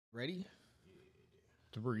Ready?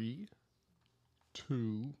 3,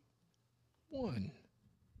 2, 1.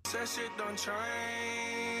 That shit done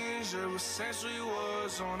changed ever since we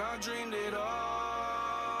was on. I dreamed it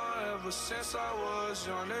all. Ever since I was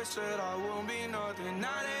young, they said I won't be nothing. Now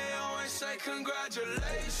they always say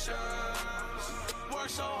congratulations. Worked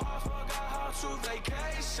so hard, forgot how to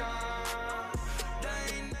vacation.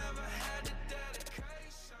 They ain't never had the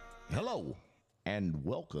dedication. Hello, and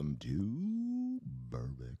welcome to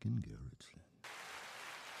Burbeck and Garrettson.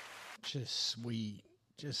 Just sweet.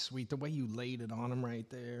 The way you laid it on him right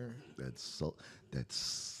there. That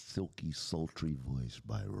silky, sultry voice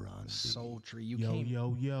by Ron B. Sultry. You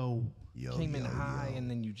Yo, came in high yo. and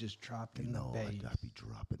then you just dropped in the bass. I be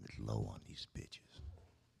dropping it low on these bitches.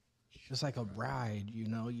 Just like a ride, you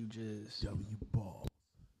just... W-ball.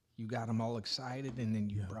 You got them all excited and then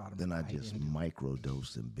you brought them Then I right just into-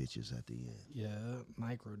 microdose them bitches at the end. Yeah,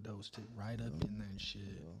 microdosed it right up in that shit.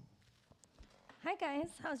 Hi guys,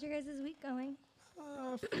 how's your guys' week going?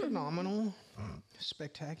 Phenomenal.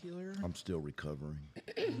 Spectacular. I'm still recovering.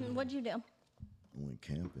 What'd you do? I went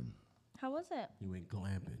camping. How was it? You went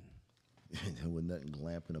glamping. There was nothing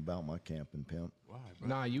glamping about my camping, pimp. Why, bro?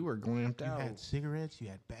 Nah, you were glamped You out. had cigarettes. You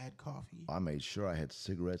had bad coffee. I made sure I had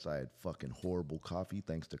cigarettes. I had fucking horrible coffee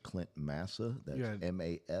thanks to Clint Massa. You had-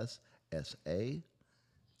 That's Massa.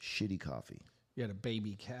 Shitty coffee. You had a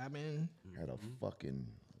baby cabin. Had a fucking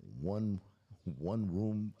one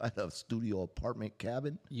room. I had a studio apartment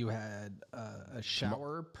cabin. You had a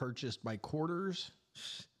shower purchased by Quarters.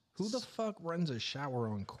 Who the fuck runs a shower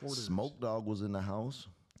on Quarters? Smoke Dog was in the house.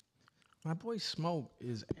 My boy Smoke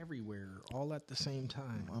is everywhere, all at the same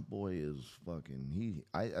time. My boy is fucking.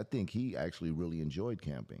 I think he actually really enjoyed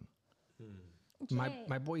camping.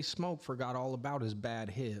 My boy Smoke forgot all about his bad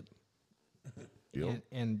hip Yep.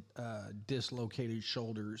 and dislocated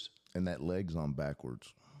shoulders And that leg's on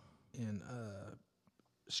backwards. and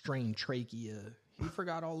strained trachea. He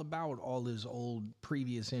forgot all about all his old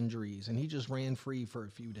previous injuries, and he just ran free for a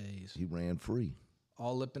few days. He ran free.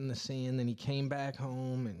 All up in the sand. Then he came back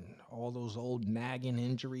home, and all those old nagging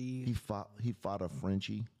injuries. He fought a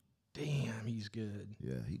Frenchie. Damn, he's good.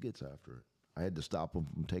 Yeah, he gets after it. I had to stop him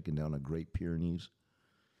from taking down a Great Pyrenees.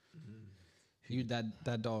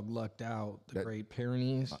 That dog lucked out. The That- Great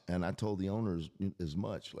Pyrenees. And I told the owners as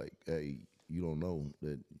much, like, hey, you don't know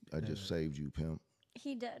that I just saved you, pimp.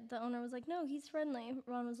 He did. The owner was like, no, he's friendly.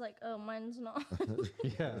 Ron was like, oh, mine's not.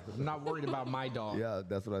 Yeah, I'm not worried about my dog. Yeah,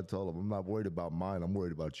 that's what I told him. I'm not worried about mine. I'm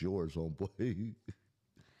worried about yours, homeboy.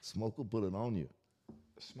 Smoke will put it on you.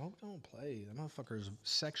 Smoke don't play. That motherfucker's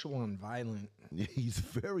sexual and violent. He's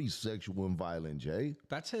very sexual and violent, Jay.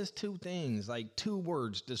 That says two things, like 2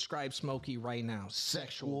 words describe Smokey right now: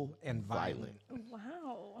 sexual and violent.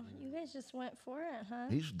 Wow. You guys just went for it, huh?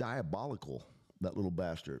 He's diabolical, that little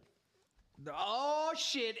bastard. Oh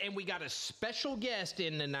shit! And we got a special guest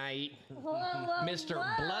in tonight, Whoa, Mr. whoa.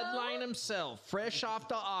 Bloodline himself, fresh off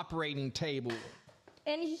the operating table.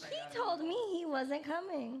 And he told me he wasn't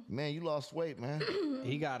coming. Man, you lost weight, man.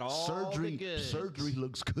 He got all Surgery the goods. surgery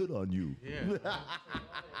looks good on you. Yeah.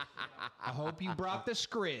 I hope you brought the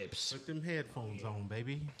scripts. Put them headphones on,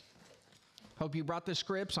 baby. Hope you brought the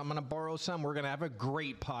scripts. I'm gonna borrow some. We're gonna have a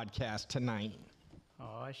great podcast tonight.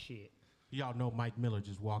 Oh shit. Y'all know Mike Miller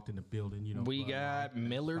just walked in the building. You know, We Bloodline. got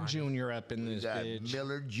Miller Finest. Jr. up in this Got bitch.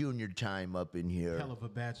 Miller Jr. time up in here. Hell of a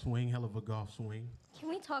bat swing. Hell of a golf swing. Can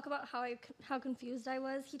we talk about how confused I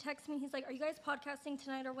was? He texted me. He's like, are you guys podcasting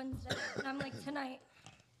tonight or Wednesday? And I'm like, tonight.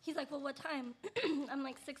 He's like, well, what time? I'm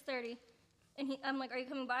like, 6:30. And I'm like, are you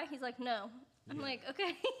coming by? He's like, no. I'm like,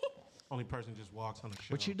 okay. Only person just walks on the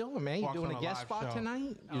show. What you doing, man? You Walks doing on a guest live spot show.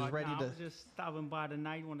 tonight? You just ready I to? was just stopping by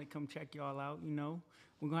tonight. Want to come check y'all out.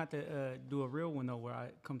 We're gonna have to do a real one though, where I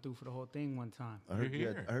come through for the whole thing one time. I heard,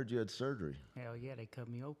 You're here. I heard you had surgery. Hell yeah, they cut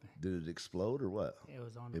me open. Did it explode or what? It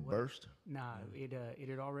was on the It way. burst? Nah, it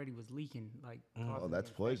had already was leaking. Like, Oh, causing that's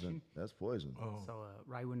the poison. infection. That's poison. Oh. So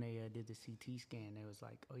right when they did the CT scan, they was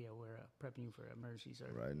like, oh yeah, we're prepping you for emergency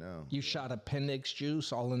surgery. Right now. You shot appendix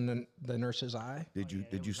juice all in the nurse's eye. Did you yeah,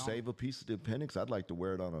 it did you was on. save a piece of the appendix? I'd like to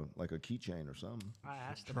wear it on a keychain or something. I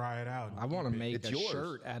asked them. Try it out. I want to make It's a yours.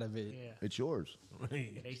 shirt out of it. Yeah. It's yours.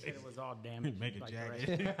 They said it was all damaged. Make a like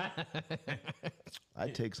the jacket. rest.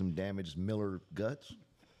 I'd take some damaged Miller guts.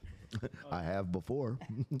 I have before.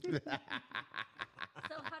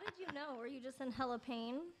 So how did you know? Were you just in hella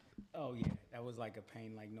pain? Oh yeah, that was like a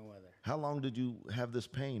pain like no other. How long did you have this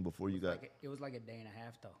pain before you got? It was like a day and a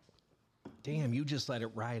half though. Damn, you just let it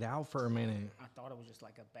ride out for a minute. I thought it was just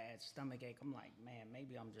like a bad stomach ache. I'm like, man,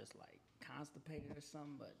 maybe I'm just like constipated or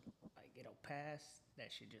something, but like it'll pass. That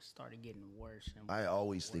shit just started getting worse. And I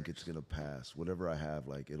always think it's gonna pass. Whatever I have,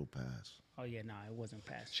 like it'll pass. Oh yeah, nah, it wasn't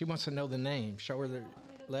passing. She wants to know the name. Show her the.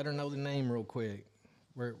 Let her know the name real quick.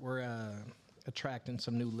 We're attracting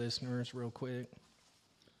some new listeners real quick.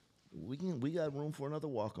 We got room for another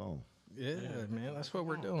walk on. Yeah, man, that's what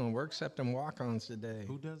we're doing. We're accepting walk-ons today.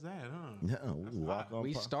 Who does that, huh? Yeah, we walk on.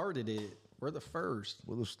 We started it. We're the first.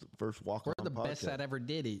 We're the first walk on. We're the best that ever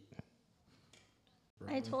did it.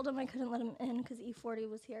 I told him I couldn't let him in because E40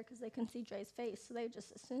 was here because they couldn't see Dre's face, so they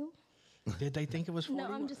just assumed. Did they think it was 40?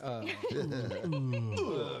 No, I'm just.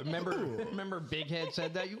 Remember Big Head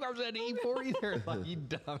said that? You guys had E40 there? Like, you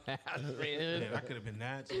dumbass, man. Yeah, that could have been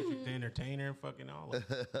that. Cedric the Entertainer, fucking all of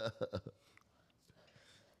it.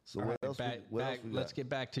 So what else? What else we got? Let's get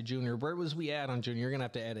back to Junior. Where was we at on Junior? You're going to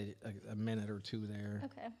have to edit a minute or two there.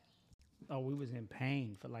 Okay. Oh, we was in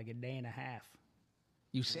pain for like a day and a half.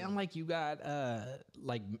 You sound like you got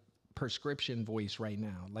like prescription voice right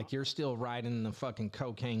now. Like you're still riding the fucking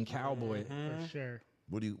cocaine cowboy. For sure.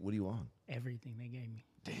 What do you on? Everything they gave me.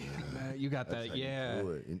 You got that, How you yeah.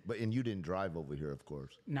 do it. And you didn't drive over here, of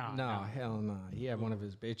course. No, hell no. He had one of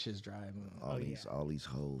his bitches driving. All these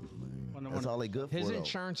hoes, man. One of- That's all they good for. His though.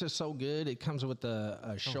 insurance is so good. It comes with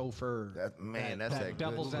a chauffeur. That's that that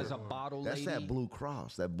doubles good as a shit. bottle That's lady. that Blue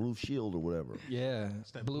Cross, that Blue Shield or whatever. Yeah,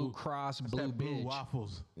 that Blue Cross, That's Blue that blue bitch.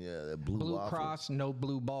 waffles. Yeah, that Blue Blue waffle. Cross, no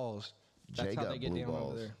blue balls. That's Jay how got they get blue down over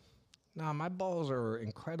balls. there. Nah, my balls are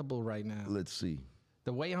incredible right now. Let's see.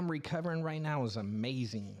 The way I'm recovering right now is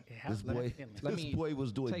amazing. Yeah, how's This that boy, feeling? Let this me boy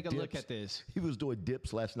was doing take a dips. look at this. He was doing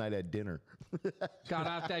dips last night at dinner. Got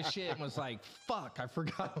out that shit and was like, fuck, I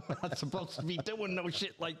forgot I'm not supposed to be doing no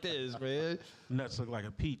shit like this, man. Nuts look like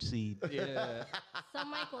a peach seed. Yeah. So,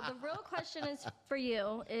 Michael, the real question is for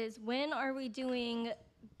you: is when are we doing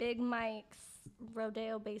Big Mike's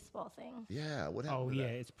rodeo baseball thing? Yeah, what happened? Oh to yeah,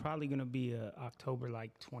 that? it's probably gonna be October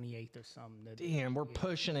like 28th or something. Damn, we're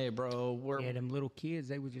pushing it, bro. We're Yeah, them little kids,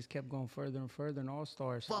 they would just kept going further and further, and all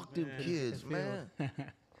stars. Fuck them kids, man.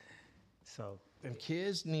 So them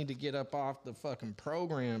kids need to get up off the fucking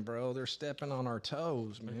program, bro. They're stepping on our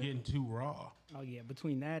toes, They're man. getting too raw. oh yeah,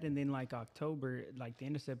 between that and then like October, like the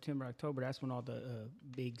end of September, October, that's when all the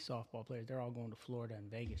big softball players, they're all going to Florida and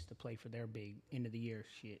Vegas to play for their big end of the year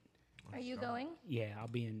shit. Are you going? Yeah, I'll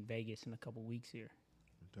be in Vegas in a couple weeks here.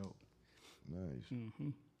 Dope. Nice.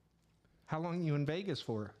 How long you in Vegas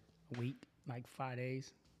for? A week, like 5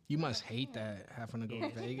 days. You must hate that, having to go to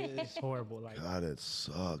Vegas. It's horrible. Like God, it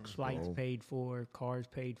sucks, flights bro. paid for, cars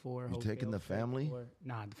paid for. You taking the hotels paid family? for.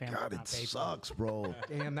 Nah, the family. God, not it paid for. sucks, bro.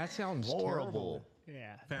 Damn, that sounds Horrible. terrible.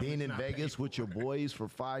 Yeah. Being in not paid Vegas for. with your boys for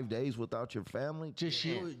 5 days without your family. Just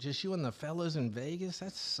you and the fellas in Vegas?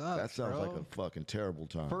 That sucks, That sounds bro. like a fucking terrible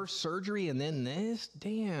time. First surgery and then this?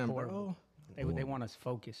 Damn, bro. Horrible. They want us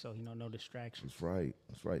focused, so no distractions. That's right.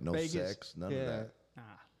 That's right. No Vegas, sex. None yeah. of that. Nah.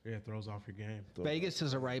 Yeah, it throws off your game. Vegas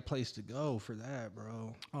is a right place to go for that,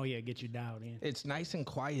 bro. Oh yeah, get you dialed in. It's nice and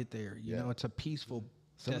quiet there. You Yeah. know, it's a peaceful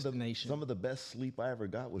destination. Some of the best sleep I ever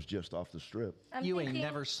got was just off the strip. I'm You thinking, ain't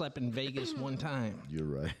never slept in Vegas one time. You're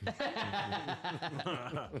right.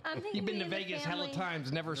 I'm thinking You've been me to and the Vegas hella family-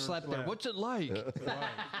 times, never slept there. What's it like?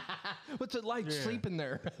 What's it like sleeping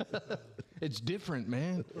there? It's different,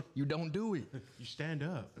 man. You don't do it. You stand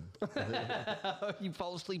up. You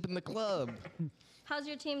fall asleep in the club. How's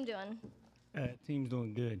your team doing? Team's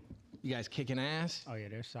doing good. You guys kicking ass Oh yeah,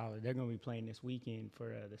 they're solid. They're gonna be playing this weekend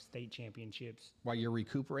for the state championships. while you're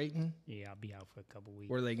recuperating? Yeah, I'll be out for a couple weeks.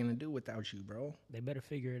 What are they gonna do without you, bro? They better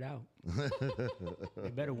figure it out. They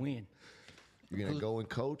better win. You're gonna go and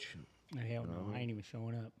coach. Hell no, I ain't even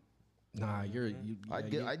showing up. Nah,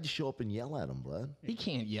 I'd show up and yell at him, blood. He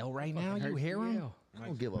can't yell right now. You Hurts hear to him? yell. I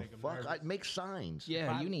don't give a fuck. I'd make signs.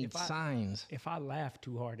 Yeah, If you need if I- signs. If I laugh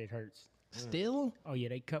too hard, it hurts. Still? Oh yeah,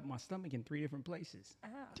 they cut my stomach in 3 different places.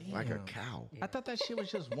 Like a Damn. cow. I thought that shit was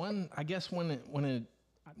just one. I guess when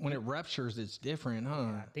it ruptures, it's different, huh?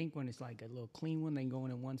 I think when it's like a little clean one, they go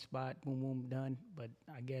in one spot, boom, boom, done. But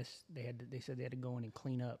I guess they said they had to go in and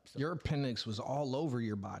clean up. So Your appendix was all over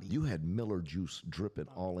your body. You had Miller juice dripping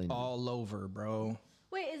all in you. All over, bro.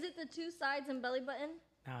 Wait, is it the two sides and belly button?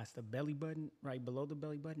 nah, it's the belly button, right below the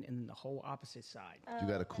belly button, and then the whole opposite side. You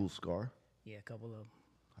got a cool scar? Yeah, a couple of them.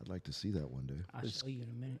 I'd like to see that one day. I'll show you in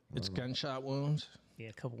a minute. It's gunshot wounds. Yeah,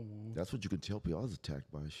 a couple wounds. That's what you can tell people. I was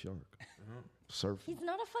attacked by a shark. Surfing. He's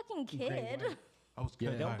not a fucking kid. I was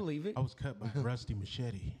cut Don't by, believe it. I was cut by a rusty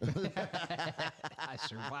machete. I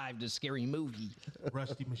survived a scary movie.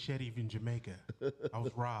 Rusty machete in Jamaica. I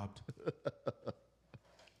was robbed.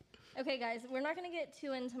 Okay, guys, we're not gonna get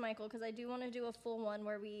too into Michael because I do want to do a full one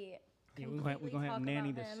where we Yeah, completely we're gonna have talk Nanny,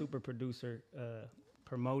 about the him. super producer,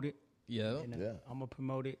 promote it. Yeah. And, Yeah. I'm gonna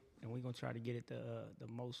promote it, and we're gonna try to get it the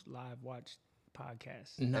most live watched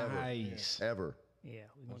podcast. Nice. Ever. Yeah,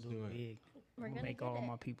 we're gonna do do it. it big. We're I'm gonna make get all it.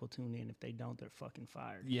 my people tune in. If they don't, they're fucking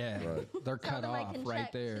fired. Yeah. They're Tell cut them I off can right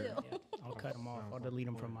check, there. too. Yeah, I'll cut them off. I'll delete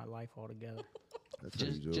them from my life altogether. That's how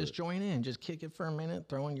you do Just it. join in. Just kick it for a minute.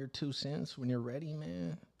 Throw in your 2 cents when you're ready,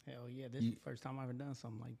 man. Hell yeah, this is the first time I've ever done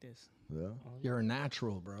something like this. Yeah. You're a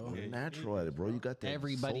natural, bro. You're natural at it, bro. You got that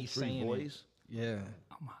Everybody's sultry saying voice. it. Yeah.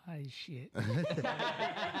 I'm high as shit.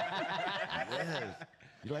 Yes.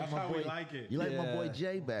 You like That's my how boy? we like it. You like my boy Yeah.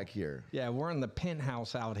 Jay back here? Yeah, we're in the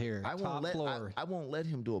penthouse out here. I won't top let floor. I won't let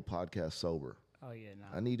him do a podcast sober. Oh yeah,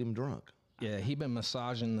 nah. I need him drunk. Yeah, he been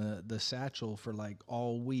massaging the satchel for like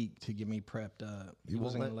all week to get me prepped up. He won't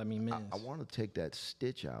wasn't gonna let me miss. I want to take that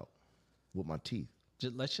stitch out with my teeth.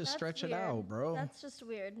 Let's just That's stretch weird. it out, bro. That's just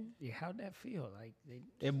weird. Yeah, how'd that feel? Like,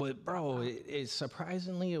 It would, bro. It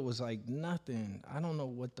surprisingly, it was like nothing. I don't know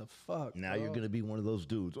what the fuck. Now bro. you're gonna be one of those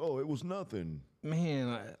dudes. Oh, it was nothing.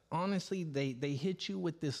 Man, honestly, they hit you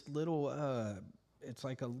with this little. It's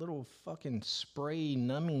like a little fucking spray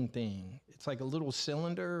numbing thing. It's like a little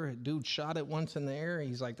cylinder. Dude shot it once in the air.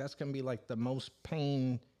 He's like, that's gonna be like the most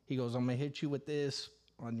pain. He goes, I'm gonna hit you with this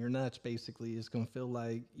on your nuts. Basically, it's gonna feel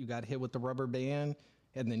like you got hit with the rubber band,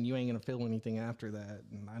 and then you ain't gonna feel anything after that.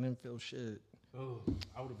 And I didn't feel shit. Oh,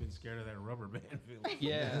 I would have been scared of that rubber band feeling.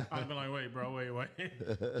 Yeah. I'd been like, wait, bro, wait.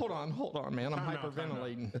 hold on, man. I'm Time out, time out.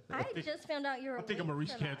 hyperventilating. I just found out you're. I think I'm gonna awake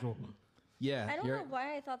for that. reschedule. Yeah, I don't you're- know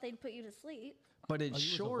why I thought they'd put you to sleep. But it's Oh, you was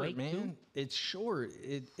short, awake, man. too? It's short.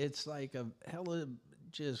 It's like a hella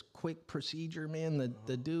just quick procedure, man.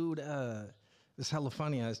 The dude, it's hella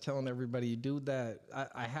funny. I was telling everybody, dude, that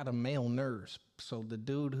I had a male nurse. So the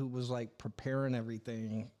dude who was like preparing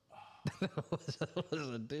everything was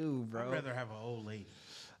a dude, I'd bro. rather have an old lady.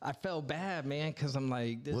 I felt bad, man, because I'm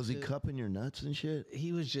like, this Was he dude- cupping your nuts and shit?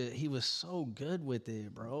 He was so good with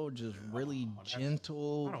it, bro. Just really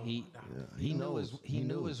gentle. I don't He want that. he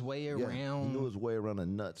knew his way around. He knew his way around a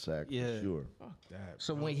nutsack Yeah. for sure. Fuck that.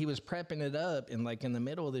 So when he was prepping it up and like in the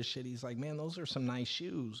middle of this shit, he's like, "Man, those are some nice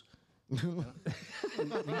shoes."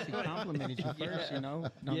 at least he complimented you first, you know.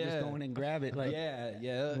 Don't Yeah. just go in and grab it, like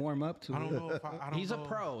Yeah. warm up to I don't it. know if I don't He's a know.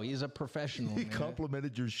 pro. He's a professional. He man.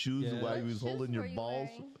 complimented your shoes Yeah. while he What was shoes holding your were you balls.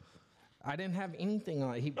 wearing? I didn't have anything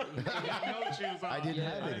on. He, I got no shoes on. I didn't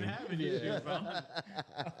have I any. didn't have any shoes on.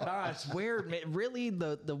 it's weird, man. Really,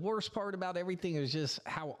 the worst part about everything is just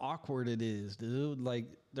how awkward it is, dude. Like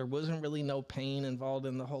there wasn't really no pain involved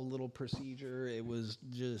in the whole little procedure. It was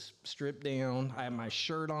just stripped down. I had my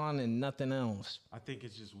shirt on and nothing else. I think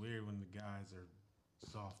it's just weird when the guys are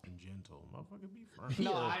soft and gentle. Motherfucker, be firm.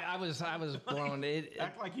 No, I was blown.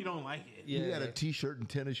 Act like you don't like it. He had Yeah. a t-shirt and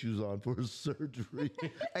tennis shoes on for his surgery.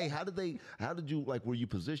 Hey, how did you, like, were you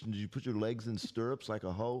positioned? Did you put your legs in stirrups like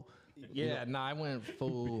a hoe? Yeah, no, I went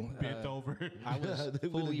full. Bent over. I was We're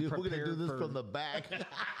fully gonna prepared do this for, from the back.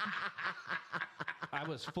 I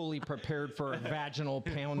was fully prepared for a vaginal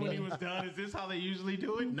When he pounding. was done, is this how they usually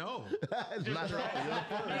do it? No. Not-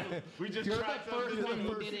 We just You're the tried first something one who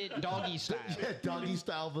different. did it doggy style. Doggy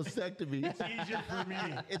style vasectomy. It's easier for me.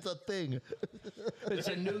 It's a thing. It's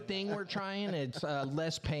a new thing we're trying. It's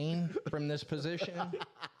less pain from this position. It's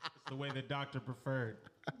the way the doctor preferred.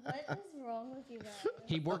 What is wrong with you guys?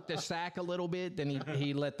 He worked the sack a little bit. Then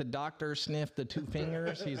he let the doctor sniff the 2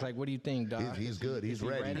 fingers. He's like, "What do you think, doc?" He's good. He's Is he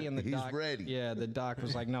ready. And the He's doc, ready. Yeah, the doc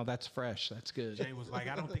was like, "No, that's fresh. That's good." Jay was like,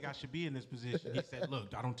 I don't think I should be in this position. He said,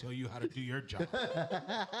 look, I don't tell you how to do your job.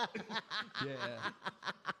 Yeah.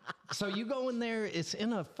 So you go in there. It's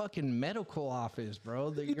in a fucking medical office,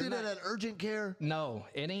 bro. You did it at urgent care? No,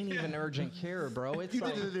 it ain't even urgent care, bro. It's You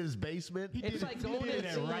like did it in his basement? it's like He going did it to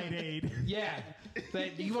at see. Rite Aid. Yeah,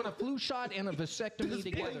 that you want a flu shot and a vasectomy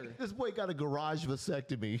together. This boy got a garage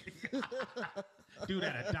vasectomy. Dude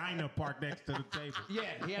had a diner parked next to the table. Yeah,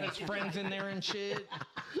 he had his friends in there and shit.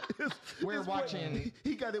 We're This boy- watching.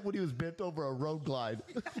 He got it when he was bent over a road glide.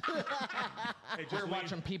 Hey, just We're lean-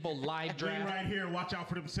 watching people live lean draft. right here. Watch out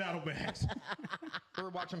for them saddlebags. We're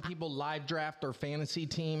watching people live draft their fantasy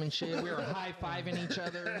team and shit. We were high fiving each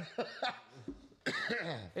other.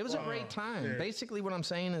 It was a great time. Basically, what I'm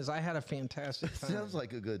saying is I had a fantastic time. Sounds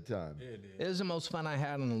like a good time. It was the most fun I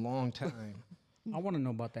had in a long time. I want to know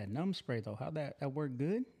about that numb spray though. How that worked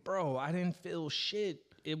good? Bro, I didn't feel shit.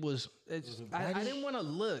 I didn't want to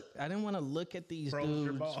look. I didn't want to look at these Froze your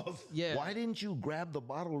dudes. balls. Yeah. Why didn't you grab the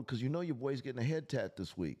bottle? Because you know your boy's getting a head tat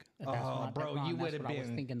this week. Bro, you would have I was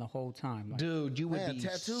been. thinking the whole time. Like, Dude, you would Man, be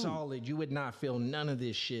tattoo. solid. You would not feel none of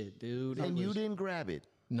this shit, dude. It And you was- didn't grab it.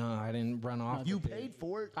 No, I didn't run off. You with it. paid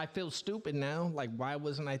for it. I feel stupid now. Like, why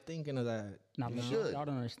wasn't I thinking of that? Now, You man, should. y'all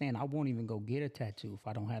don't understand. I won't even go get a tattoo if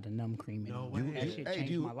I don't have the numb cream in No it. way. That shit Hey,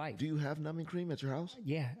 changed my life. do you have numbing cream at your house?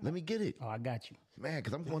 Yeah. Let me get it, Oh, I got you. man.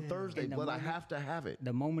 Because I'm going Thursday, And the but I moment- have to have it.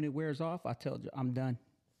 The moment it wears off, I tell you, I'm done.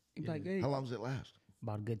 You'd be like, hey, How long does it last?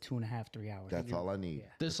 about a good 2.5, 3 hours. That's all I need.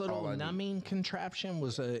 This That's all little I need. numbing contraption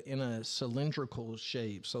was in a cylindrical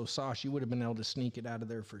shape. So, Sauce, you would have been able to sneak it out of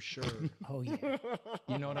there for sure. Oh, yeah.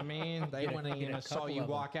 You know what I mean? They wouldn't get a even saw couple you of 'em.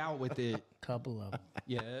 walk out with it. Couple of them.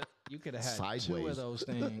 Yeah, you could have had two Sideways. of those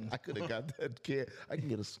things. I could have got that can. I can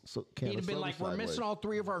get a can He'd of have been soda like, "We're sideways." missing all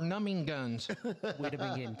three of our numbing guns." We'd have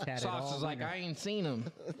been getting tatted Sauce all is like, winter. "I ain't seen them."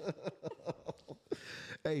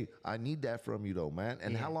 Hey, I need that from you though, man.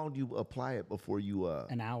 And how long do you apply it before you?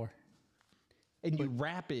 An hour. And you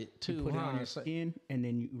wrap it too, Put it huh? on your It's like- skin, and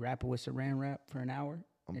then you wrap it with saran wrap for an hour.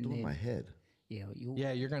 I'm and doing then, my head. Yeah,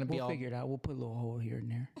 Yeah, you're gonna be we'll all- figure it out. We'll put a little hole here and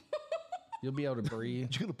there. You'll be able to breathe.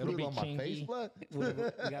 You gonna put It'll it be on my face, kinky. blood?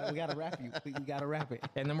 Whatever. we gotta wrap you. We gotta wrap it.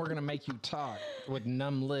 And then we're gonna make you talk with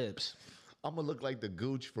numb lips. I'm gonna look like the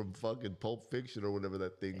Gooch from fucking Pulp Fiction or whatever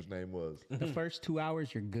that thing's name was. The first 2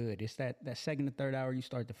 hours, you're good. It's that second and third hour, you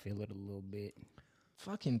start to feel it a little bit.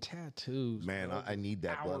 Fucking tattoos, Man, bro. I need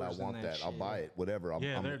that, blood. I Hours in want that. I'll shit. buy it. Whatever.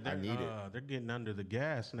 Yeah, I need it. They're getting under the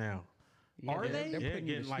gas now. Yeah, Are they? They're Yeah, putting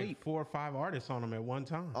you to getting like sleep. 4 or 5 artists on them at one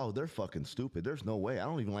time. Oh, they're fucking stupid. There's no way. I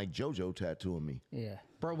don't even like JoJo tattooing me. Yeah.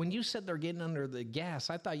 Bro, when you said they're getting under the gas,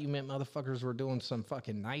 I thought you meant motherfuckers were doing some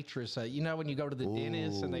fucking nitrous. You know when you go to the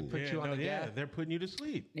dentist and they put you on the gas? they're putting you to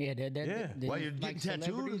sleep. Yeah, Yeah. While you're getting tattooed?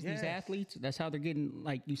 celebrities, these Yeah. athletes, that's how they're getting,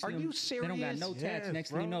 like, you see Are them, you They don't got no serious? tats. Yes, Next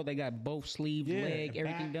thing you bro. know, they got both sleeves, leg,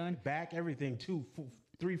 everything done. Back, everything,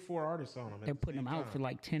 3, 4 artists on them. They're putting them out for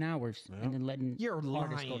like 10 hours and then letting You're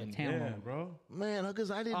artists go to lying. town on Yeah, them. bro. Man,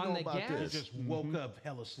 because I didn't On know the about gas? You this just woke up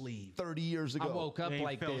hella sleeve. 30 years ago. I woke up You ain't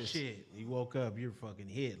like felt this. shit. You woke up, you're fucking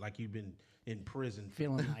hit like you've been in prison for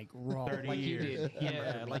Feeling like raw. 30 Like you years. did.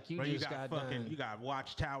 Yeah, like you Bro, just got got fucking, done. you got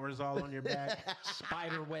watchtowers all on your back,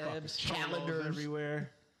 Spider webs. calendars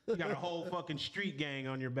everywhere. You got a whole fucking street gang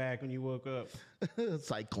on your back when you woke up.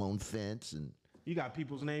 Cyclone fence and You got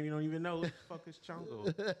people's name you don't even know. Who the fuck is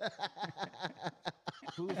Chongo?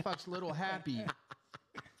 Who the fuck's Little Happy?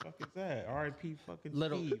 Fuck is that? R.I.P. fucking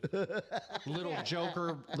Little- Steve.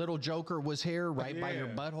 Little Joker was here right by your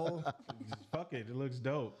Yeah. butthole. Fuck it. It looks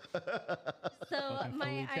dope. So my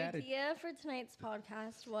fully tatted. idea for tonight's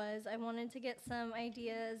podcast was I wanted to get some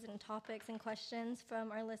ideas and topics and questions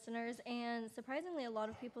from our listeners, and surprisingly, a lot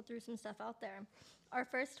of people threw some stuff out there. Our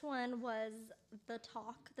first one was the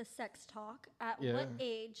sex talk. At Yeah. what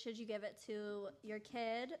age should you give it to your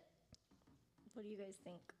kid? What do you guys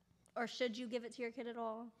think? Or should you give it to your kid at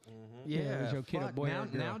all? Yeah, was your kid a fuck. boy or a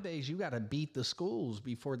girl? Nowadays, you got to beat the schools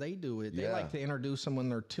before they do it. They Yeah. like to introduce them when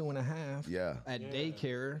they're 2.5. Yeah. At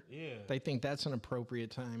daycare. Yeah. They think that's an appropriate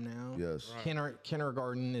time now. Yes.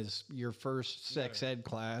 Kindergarten is your first sex ed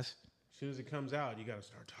class. As soon as it comes out, you got to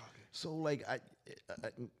start talking. So like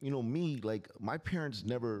me, like my parents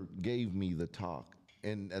never gave me the talk,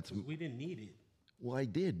 and that's We didn't need it. well, I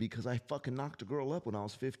did because I fucking knocked a girl up when I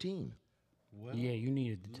was 15. Well, Yeah, you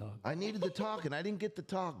needed to talk. I needed the talk, and I didn't get the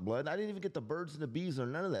talk, blood. I didn't even get the birds and the bees or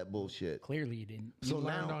none of that bullshit. Clearly, you didn't. You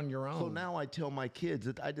learned on your So own. now I tell my kids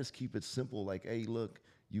that I just keep it simple. Like, hey, look,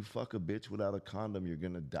 you fuck a bitch without a condom, you're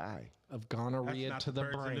gonna die. Of that's gonorrhea not to the the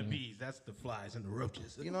birds and the brain. bees. That's the flies and the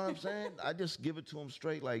roaches. You know what I'm saying? I just give it to them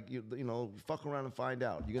straight. Like, you know, fuck around and find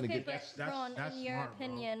out. You're gonna Okay, get. but Ron, that's in your smart, bro.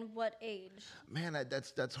 opinion, what age? Man,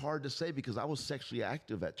 that's hard to say because I was sexually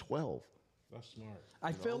active at 12. That's smart.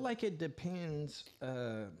 I feel like it depends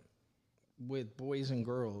with boys and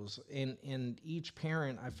girls, and each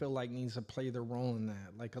parent I feel like needs to play their role in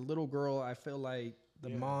that. Like a little girl, I feel like the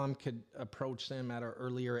mom could approach them at an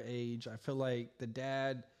earlier age. I feel like the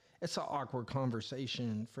dad. It's an awkward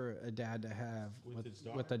conversation for a dad to have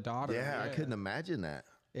with a daughter. Yeah, I couldn't imagine that.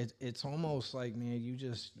 It's almost like, man, you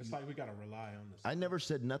just It's like we got to rely on this. I never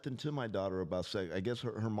said nothing to my daughter about sex. I guess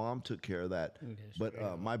her mom took care of that.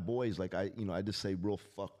 But my boys, like I just say real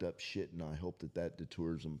fucked up shit, and I hope that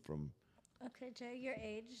deters them from. Okay, Jay, your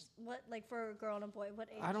age. What, like for a girl and a boy, what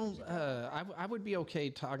age? I don't. I would be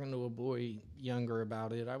okay talking to a boy younger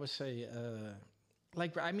about it. I would say,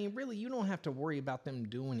 like, I mean, really, you don't have to worry about them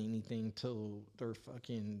doing anything till they're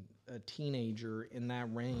fucking a teenager in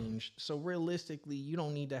that range. So realistically, you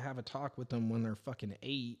don't need to have a talk with them when they're fucking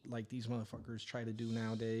 8, like these motherfuckers try to do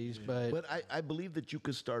nowadays. But I believe that you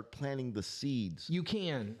could start planting the seeds. you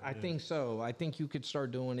can. I think so. I think you could start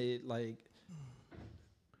doing it like.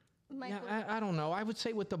 Michael, Yeah, I don't know. I would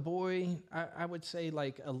say with the boy, I would say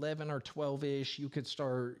like 11 or 12-ish, you could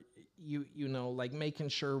start, you know, like making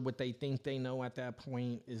sure what they think they know at that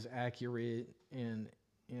point is accurate, and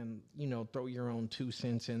you know, throw your own 2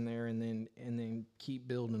 cents in there, and then keep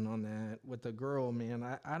building on that. With the girl, man,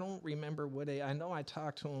 I don't remember I know I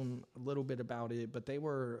talked to them a little bit about it, but they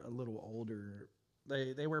were a little older.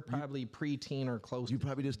 They were probably preteen or close. You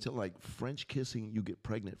probably just tell like French kissing, you get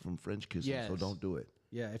pregnant from French kissing, so Yes. don't do it.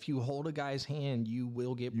 Yeah, if you hold a guy's hand, you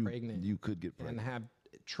will get pregnant. You could get and pregnant. have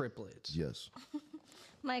triplets. Yes.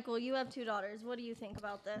 Michael, you have 2 daughters. What do you think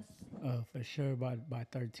about this? For sure, by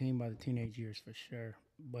 13, by the teenage years, for sure.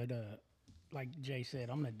 But like Jay said,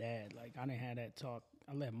 I'm the dad. Like I didn't have that talk.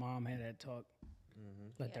 I let mom have that talk.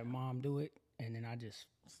 Let their mom do it, and then I just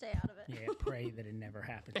Stay out of it. pray that it never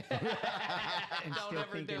happens. And still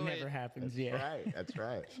ever think do it never it. happens. Yeah. Right. That's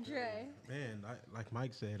right. Dre. Man, like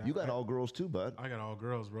Mike said, You got all girls too, bud. I got all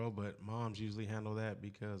girls, bro, but moms usually handle that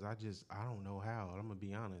because I don't know how. I'm gonna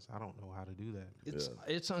be honest, I don't know how to do that.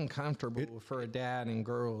 It's uncomfortable for a dad and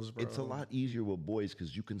girls, bro. It's a lot easier with boys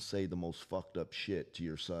because you can say the most fucked up shit to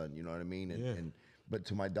your son. You know what I mean? Yeah. But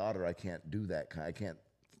to my daughter, I can't do that. I can't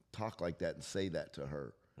talk like that and say that to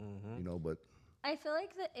her. You know, but I feel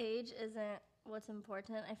like the age isn't what's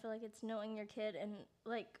important. I feel like it's knowing your kid. And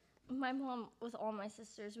like my mom with all my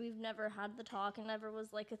sisters, we've never had the talk. It never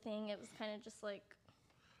was like a thing. It was kind of just like,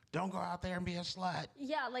 Don't go out there and be a slut.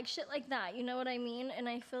 yeah, like shit like that. You know what I mean? And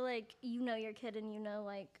I feel like you know your kid and you know,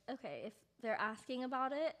 like, okay, if they're asking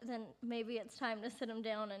about it, then maybe it's time to sit them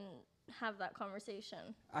down and have that conversation.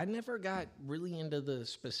 I never got really into the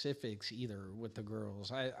specifics either with the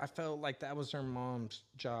girls. I felt like that was their mom's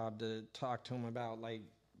job to talk to them about like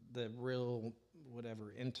the real,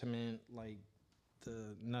 whatever, intimate, like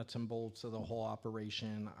the nuts and bolts of the whole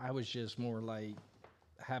operation. I was just more like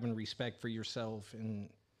having respect for yourself and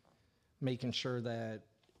making sure that,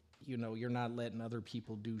 you know, you're not letting other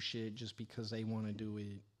people do shit just because they want to do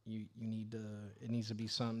it. It needs to be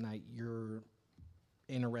something that you're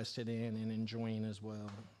interested in and enjoying as well.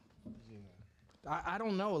 I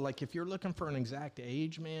don't know, like if you're looking for an exact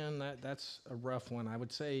age, man, that's a rough one. I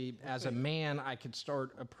would say as a man, I could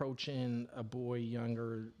start approaching a boy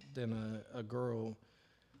younger than a girl,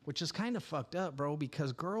 which is kind of fucked up, bro,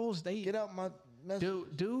 because girls, they get out my message.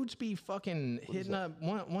 dudes be fucking hitting up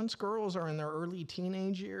once girls are in their early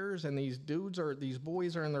teenage years and these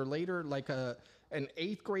boys are in their later, like an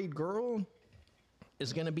 8th grade girl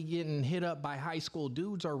is going to be getting hit up by high school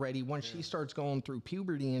dudes already once she starts going through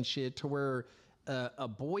puberty and shit, to where a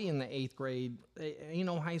boy in the 8th grade, you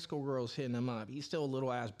know, high school girls hitting him up. He's still a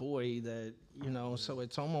little ass boy that, you know, so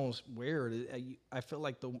it's almost weird. I feel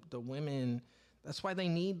like the women, that's why they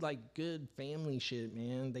need like good family shit,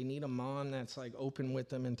 man. They need a mom that's like open with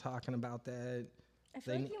them and talking about that. I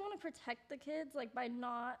feel like you want to protect the kids, like by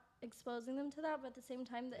not exposing them to that, but at the same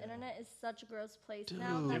time, the internet is such a gross place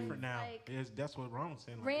now. Dude. that Different now. Like, That's what Ron was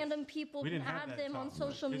saying. Like, random people we can didn't have add that them on talk.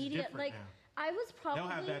 social It's media. different Like, now. I was probably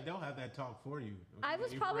They'll have that talk for you. I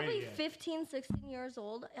was You've probably read it. 15, 16 years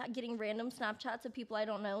old, getting random Snapchats of people I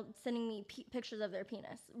don't know sending me pictures of their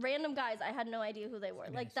penis. Random guys, I had no idea who they were.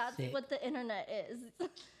 Like, that's sick. what the internet is.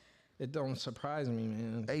 It don't surprise me,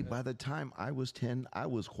 man. Hey, by the time I was 10, I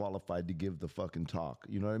was qualified to give the fucking talk.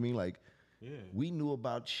 You know what I mean? Like, we knew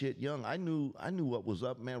about shit young. I knew what was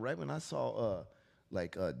up, man. Right when I saw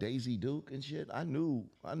Daisy Duke and shit, I knew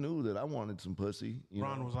that I wanted some pussy. You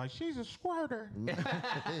Ron know? was like, she's a squirter.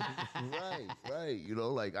 right. You know,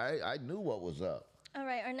 like I knew what was up. All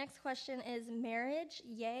right, our next question is marriage,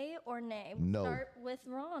 yay or nay? No. Start with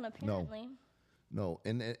Ron, apparently. No,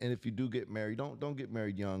 and if you do get married, don't get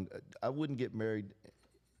married young. I wouldn't get married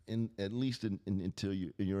at least until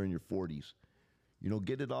you're in your 40s. You know,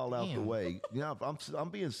 get it all out the Damn. way. Yeah, I'm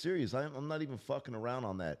being serious. I'm not even fucking around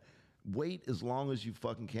on that. Wait as long as you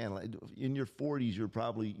fucking can. Like, in your 40s, you're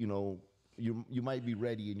probably, you know, you might be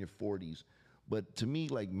ready in your 40s. But to me,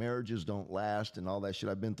 like, marriages don't last and all that shit.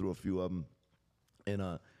 I've been through a few of them.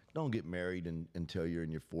 And don't get married until you're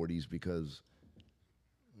in your 40s because,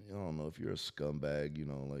 I don't know, if you're a scumbag, you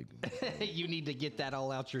know, like. You need to get that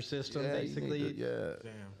all out your system, Yeah, you need basically. to- yeah.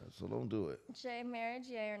 Damn. So don't do it. Jay, marriage,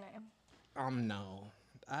 yay or nay? No.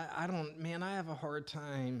 I don't, man, I have a hard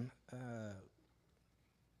time,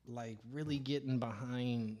 like, really getting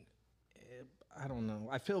behind, I don't know.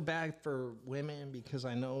 I feel bad for women because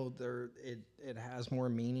I know it has more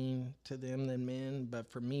meaning to them than men. But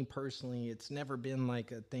for me personally, it's never been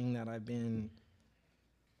like a thing that I've been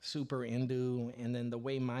super into. And then the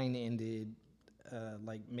way mine ended,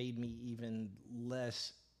 like, made me even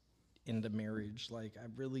less into marriage. Like,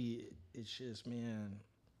 it's just, man,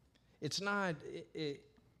 it's not,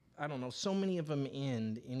 I don't know. So many of them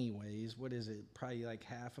end anyways. What is it? Probably like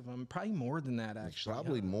half of them. Probably more than that, actually.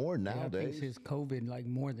 Probably more Yeah, I think nowadays. since COVID, like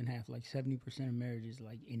more than half, like 70% of marriages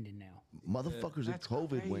like ended now. Motherfuckers at That's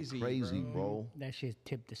COVID went crazy, crazy, bro. That shit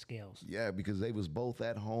tipped the scales. Yeah, because they was both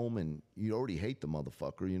at home, and you already hate the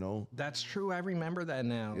motherfucker, you know. That's true. I remember that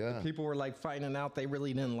now. Yeah. People were like finding out they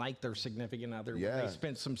really didn't like their significant other when Yeah. they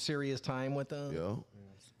spent some serious time with them.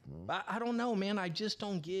 Yeah. I don't know, man. I just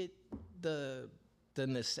don't get the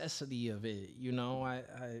necessity of it. You know, I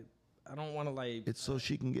don't want to like. It's so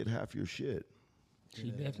she can get half your shit. She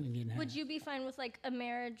definitely didn't have. Would you be fine with like a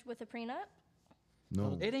marriage with a prenup?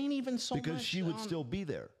 No, It ain't even so because much, she would still be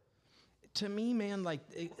there. To me, man, like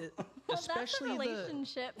Well, especially that's a the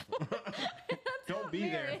relationship. Don't be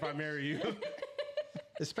there if I marry you.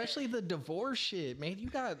 especially the divorce shit, man. You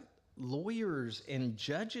got lawyers and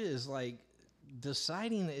judges like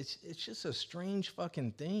deciding it's just a strange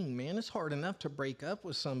fucking thing, man. It's hard enough to break up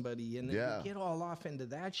with somebody and then Yeah. you get all off into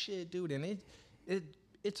that shit, dude, and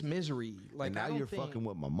it's misery. Like And I now don't you're think, fucking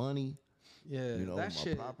with my money, yeah, you know, my that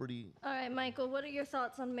shit. property. All right, Michael, what are your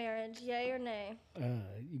thoughts on marriage? Yay or nay?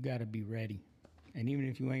 You gotta be ready, and even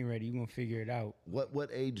if you ain't ready, you gonna figure it out. What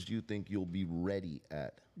age do you think you'll be ready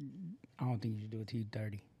at? I don't think you should do it till you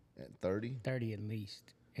 30. At 30? 30 at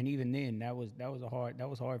least. And even then, that was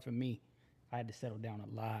hard for me. I had to settle down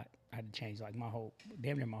a lot. I had to change like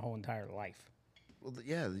damn near my whole entire life. Well,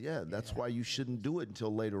 yeah. That's why you shouldn't do it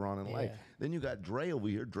until later on in life. Yeah. Then you got Dre over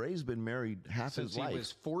here. Dre's been married half Since his he life.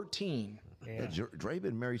 was 14. Yeah, Dre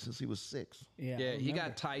been married since he was 6. Yeah, Yeah, I he remember.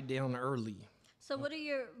 got tied down early. So what are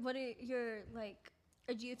your like?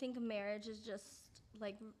 Do you think a marriage is just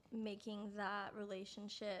like making that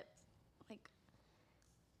relationship like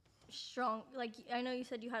strong? Like I know you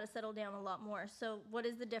said you had to settle down a lot more. So what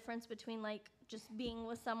is the difference between like just being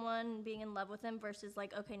with someone and being in love with them versus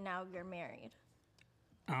like okay now you're married?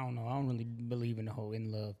 I don't know. I don't really believe in the whole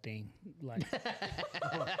in love thing. Like,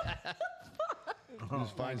 You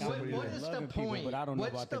just find I somebody what believe that- is in the loving people, point? but I don't know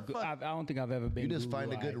What's about the the. fuck- I don't think I've ever been. you just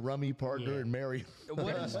find a good rummy partner and marry.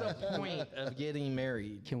 What is the point of getting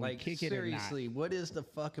married? Can we like kick it or not? seriously, what is the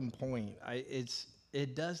fucking point? I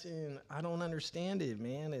don't understand it,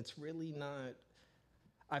 man. It's really not.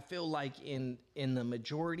 I feel like in the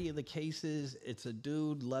majority of the cases, it's a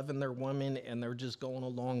dude loving their woman and they're just going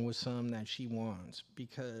along with some that she wants.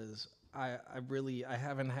 Because I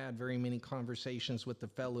haven't had very many conversations with the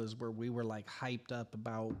fellas where we were like hyped up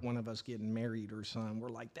about one of us getting married or something. We're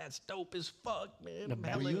like, that's dope as fuck, man. I'm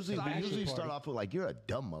back- hella We usually excited." start off with like, you're a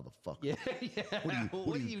dumb motherfucker. Yeah, yeah.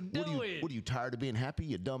 What are you doing? What are you tired of being happy,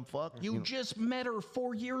 you dumb fuck? You know? just met her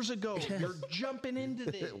 4 years ago. You're jumping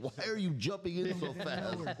into this. Why are you jumping in so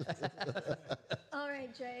fast? All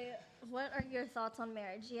right, Jay, what are your thoughts on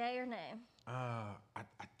marriage? Yay or nay? I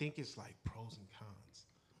think it's like pros and cons,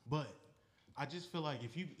 but I just feel like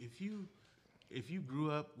if you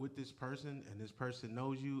grew up with this person and this person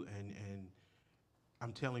knows you and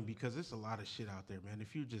I'm telling you, because there's a lot of shit out there, man.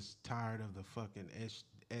 If you're just tired of the fucking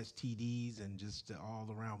STDs and just the all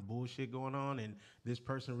around bullshit going on, and this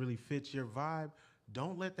person really fits your vibe,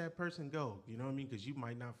 don't let that person go. You know what I mean? Because you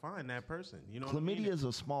might not find that person. You know what I mean? Chlamydia is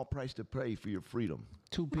a small price to pay for your freedom.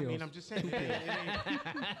 2 pills. I mean, I'm just saying, it ain't,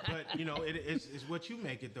 but you know, it's what you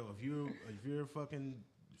make it though. If you're a fucking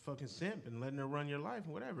simp and letting her run your life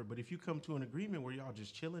and whatever, but if you come to an agreement where y'all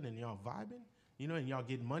just chilling and y'all vibing, you know, and y'all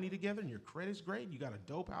getting money together and your credit's great, you got a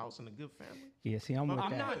dope house and a good family. Yeah, see, I'm with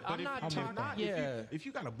I'm that. not- But I'm if, not- if yeah. if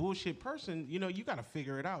you got a bullshit person, you know, you got to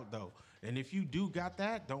figure it out though. And if you do got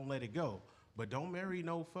that, don't let it go. But don't marry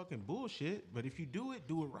no fucking bullshit. But if you do it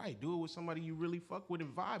right. Do it with somebody you really fuck with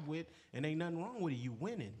and vibe with, and ain't nothing wrong with it. You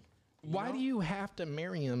winning. You Why know? do you have to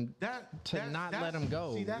marry him to not let him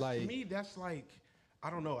go? See, that's like, to me, that's like, I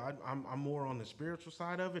don't know. I'm more on the spiritual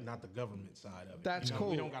side of it, not the government side of it. That's You know, We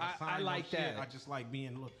cool. don't gotta I sign no like shit. that. I just like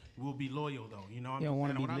being. We'll be loyal though. You know, You don't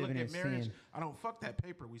wanna and be when I look living at in marriage, sin. I don't fuck that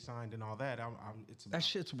paper we signed and all that. It's about,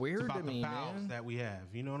 shit's weird it's about to the me, vows man. that we have.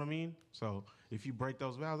 You know what I mean? So if you break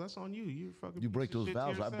those vows, that's on you. You fucking. You break piece of those shit to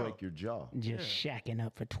vows, I yourself. break your jaw. Just shacking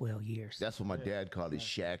up for 12 years. That's what my dad called it,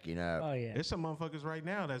 shacking up. Oh, yeah. There's some motherfuckers right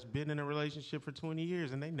now that's been in a relationship for 20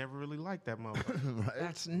 years and they never really liked that motherfucker.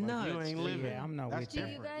 that's Like, nuts. you ain't dude. living. Yeah, I'm not That's with Do that.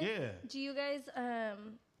 you different. guys? Yeah. Do you guys?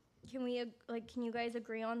 Can you guys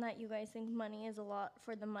agree on that? You guys think money is a lot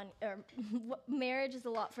for the money, or marriage is a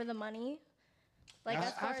lot for the money? Like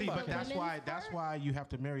as far as See, the but that's women's why part? you have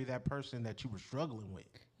to marry that person that you were struggling with.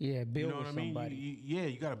 Yeah, You build know with what I mean? somebody.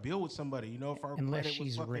 You got to build with somebody. You know, if our Unless credit was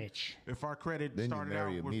she's fucking, rich. If our credit Then you started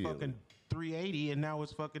marry out with immediately. fucking 380 and now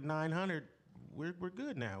it's fucking 900, we're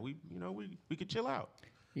good now. We could chill out.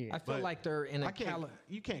 Yeah. I feel But like they're in a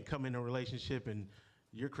you can't come in a relationship and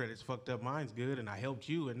your credit's fucked up, mine's good, and I helped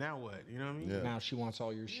you, and now what? You know what I mean? Yeah. Now she wants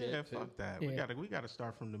all your shit. Yeah, too. fuck that. Yeah. We gotta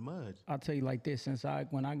start from the mud. I'll tell you like this: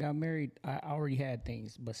 when I got married, I already had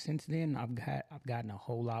things, but since then I've gotten a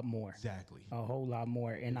whole lot more. Exactly. A whole lot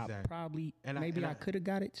more, and I Exactly. probably And maybe I could have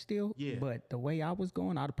got it still. Yeah. But the way I was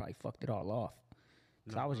going, I'd have probably fucked it all off.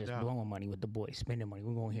 Cause I was no just doubt. blowing money with the boys, spending money.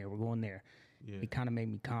 We're going here, we're going there. Yeah. It kind of made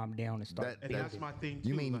me calm down and start. That- And that's my thing too.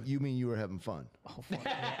 You mean like- you mean you were having fun? Oh, fuck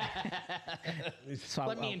that. So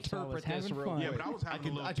Let me so I was interpret this having real fun. quick. Yeah, but I was having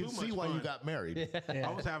a little I too can much see why fun. you got married.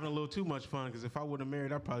 I was having a little too much fun because if I would have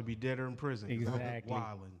married, I'd probably be dead or in prison. 'cause I was Exactly.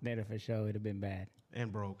 wilding That for sure would have been bad.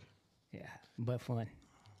 and broke. Yeah, but fun.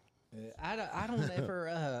 I don't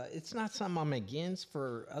ever. It's not something I'm against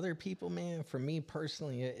for other people, man. For me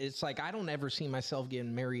personally, it's like I don't ever see myself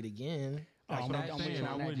getting married again. Oh, Like I'm that not shit- saying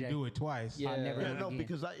I on that, wouldn't Jay. do it twice. Yeah. I never Yeah, would no, again.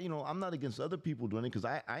 because I'm not against other people doing it because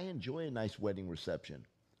I enjoy a nice wedding reception.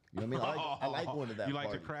 You know what I mean? I like going to that. You like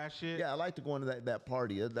to party. crash shit? Yeah, I like to go into that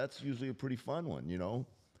party. That's usually a pretty fun one, you know.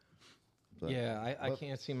 But- Yeah, I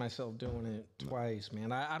can't see myself doing it twice,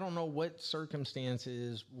 man. I don't know what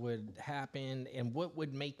circumstances would happen and what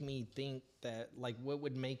would make me think that, like, what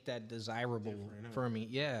would make that desirable for me.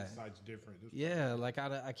 Yeah. Side's different. This Yeah, like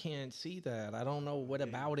I can't see that. I don't know what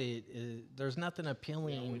about it. There's nothing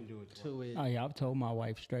appealing to it. Oh yeah, I've told my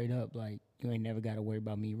wife straight up, like, you ain't never got to worry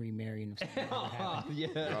about me remarrying if something ever happens. Yeah.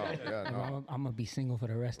 Oh, yeah, no. I'm gonna be single for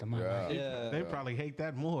the rest of my life. Yeah. They probably hate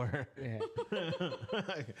that more. Yeah. I'm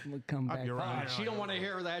gonna come I'd back. be around. She don't want to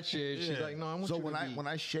hear that shit. She's like, no, I want So you when to I be- when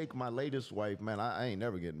I shake my latest wife, man, I ain't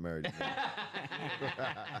never getting married. Again.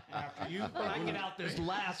 After you, when I get out this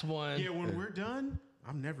last one. yeah, when we're done,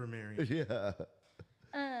 I'm never married. Yeah.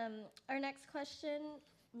 Our next question,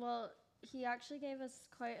 well, he actually gave us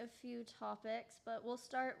quite a few topics, but we'll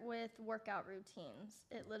start with workout routines.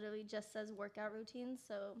 It literally just says workout routines,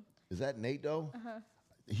 so Is that Nate though?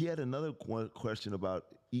 He had another question about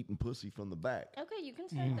eating pussy from the back. okay, you can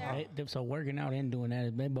start there. So working out and doing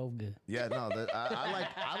that, they both good. Yeah, no,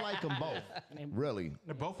 I like them both, really.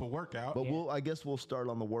 They're both a workout. But I guess we'll start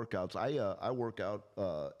on the workouts. I work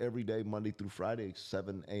out every day, Monday through Friday,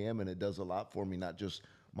 7 a.m., and it does a lot for me, not just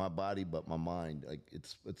my body but my mind. Like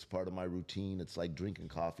it's part of my routine. It's like drinking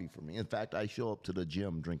coffee for me. In fact, I show up to the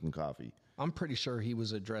gym drinking coffee. I'm pretty sure he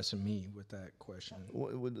was addressing me with that question.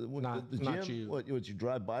 Not gym? you. What would you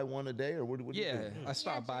drive by one a day or what? What do you Yeah, do? I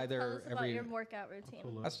stop by Tell there us about every. your workout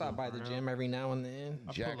routine. I stop by the gym every now and then.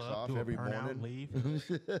 Jacks Pull up, off do a every burnout, morning.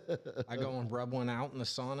 leave. I go and rub one out in the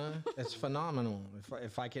sauna. It's phenomenal.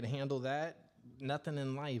 If I could handle that, nothing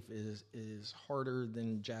in life is harder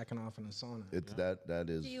than jacking off in a sauna. It's that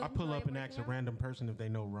is. Do you I pull enjoy up and working ask a out? random person if they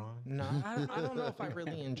know Ron. No, I don't know if I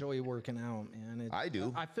really enjoy working out, man. I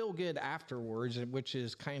do. I feel good afterwards, which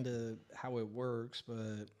is kind of how it works.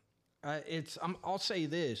 But I'll say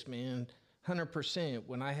this, man. 100%.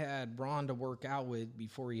 When I had Ron to work out with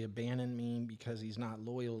before he abandoned me because he's not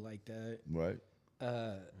loyal like that, Right.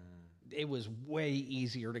 it was way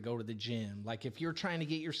easier to go to the gym. Like if you're trying to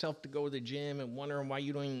get yourself to go to the gym and wondering why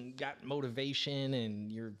you don't got motivation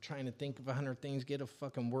and you're trying to think of 100 things, get a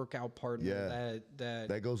fucking workout partner. Yeah. That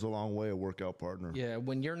That goes a long way, a workout partner. yeah.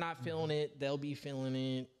 When you're not feeling it, they'll be feeling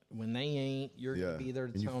it. When they ain't, you're Yeah. gonna be there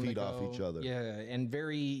to And you tell them feed to off go. each other. Yeah, and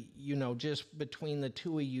very, just between the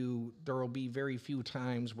two of you, there will be very few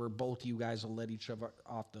times where both you guys will let each other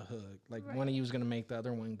off the hook. Like one of you is gonna make the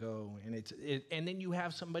other one go, and and then you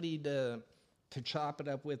have somebody to chop it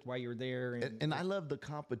up with while you're there. And I love the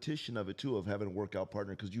competition of it too, of having a workout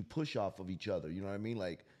partner, because you push off of each other. You know what I mean?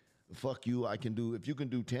 Like, fuck you, if you can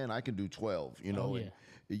do 10, I can do 12. You know, yeah.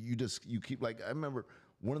 and you keep, like, I remember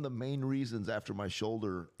one of the main reasons after my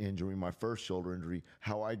shoulder injury, my first shoulder injury,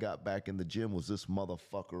 how I got back in the gym was this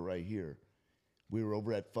motherfucker right here. We were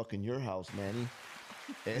over at fucking your house, Manny.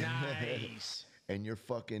 And, nice. and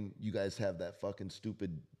you guys have that fucking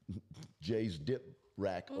stupid Jay's dip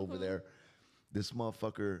rack over there. This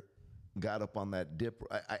motherfucker got up on that dip.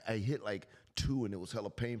 I hit like 2 and it was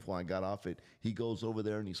hella painful. I got off it. He goes over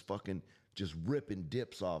there and he's fucking just ripping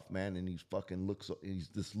dips off, man. And he's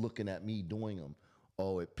just looking at me doing them.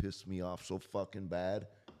 Oh, it pissed me off so fucking bad.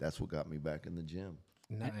 That's what got me back in the gym.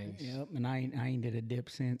 Nice. Yep, and I ain't did a dip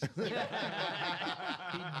since.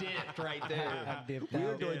 He dipped right there. I dipped We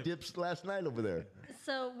were out. doing dips last night over there.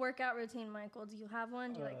 So workout routine, Michael. Do you have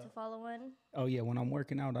one? Do you like to follow one? Oh yeah, when I'm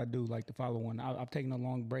working out, I do like to follow one. I've taken a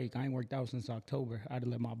long break. I ain't worked out since October. I had to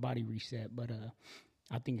let my body reset, but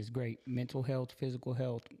I think it's great. Mental health, physical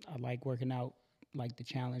health. I like working out. like the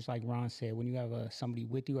challenge, like Ron said, when you have somebody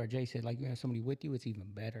with you, or Jay said, like you have somebody with you, it's even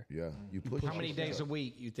better. Yeah, you push. How many days a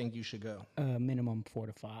week you think you should go? Minimum 4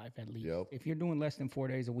 to 5 at least. Yep. If you're doing less than 4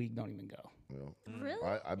 days a week, don't even go.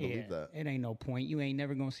 Really? I believe that. It ain't no point. You ain't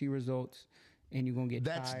never gonna see results, and you're gonna get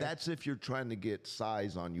tired. That's if you're trying to get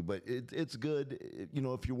size on you, but it's good.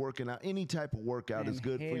 If you're working out, any type of workout is Man,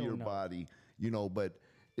 good for hell your no. body. But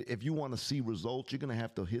if you want to see results, you're gonna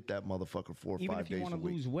have to hit that motherfucker 4 or Even 5 if you days want a to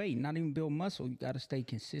week. lose weight, not even build muscle, you got to stay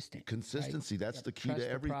consistent. Consistency, that's You the gotta key trust to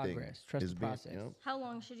the everything. progress, trust is the being- process. How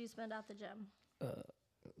long should you spend at the gym?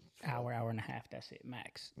 Hour and a half. That's it,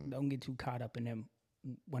 max. Don't get too caught up in them.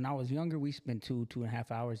 When I was younger, we spent 2.5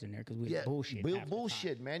 hours in there because we was Yeah, bullshit. half the time.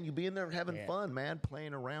 bullshit, man. You be in there having Yeah. fun, man,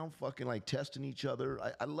 playing around, fucking like testing each other.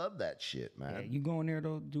 I love that shit, Yeah, man. you go in there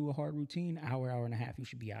to do a hard routine, hour and a half, you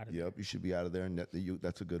should be out of there. Yep, you should be out of there, and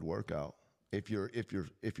that's a good workout if you're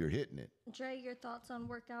hitting it. Dre, your thoughts on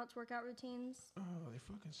workouts, workout routines? Oh, they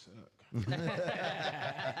fucking suck.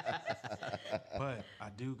 But I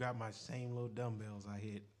do got my same little dumbbells I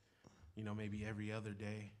hit, maybe every other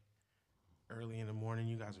day. Early in the morning,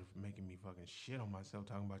 you guys are making me fucking shit on myself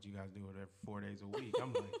talking about you guys do it every 4 days a week.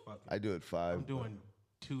 I'm like, fucking. I do it 5. I'm doing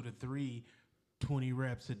 2 to 3, 20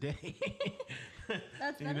 reps a day.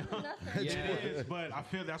 That's better than nothing. It is, but I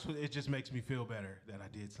feel that's what it just makes me feel better that I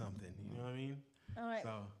did something. You know what I mean? All right.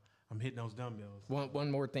 So I'm hitting those dumbbells.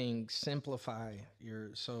 One more thing, simplify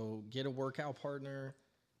get a workout partner,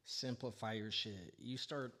 simplify your shit. You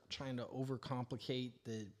start trying to overcomplicate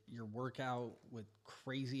your workout with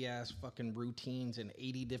crazy ass fucking routines and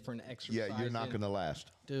 80 different exercises. Yeah, you're not gonna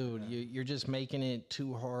last. Dude, you're just making it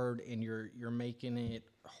too hard, and you're making it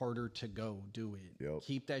harder to go do it. Yep.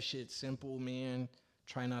 Keep that shit simple, man.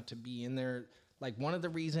 Try not to be in there. Like, one of the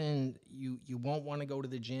reason you won't want to go to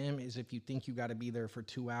the gym is if you think you got to be there for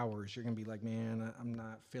 2 hours. You're gonna be like, man, I'm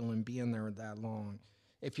not feeling being there that long.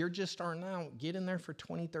 If you're just starting out, get in there for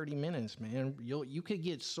 20, 30 minutes, man. You could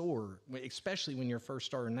get sore, especially when you're first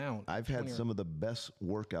starting out. I've had some of the best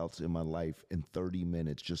workouts in my life in 30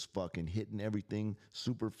 minutes, just fucking hitting everything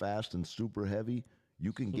super fast and super heavy.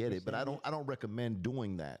 You can get it, but I don't recommend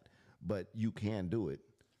doing that. But you can do it.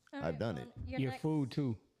 All I've right, done Ron, it. Your food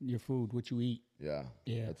too. Your food, what you eat. Yeah,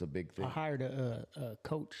 Yeah, that's a big thing. I hired a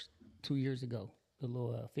coach 2 years ago, a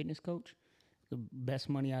little fitness coach. The best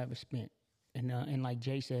money I ever spent. And like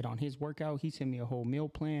Jay said, on his workout, he sent me a whole meal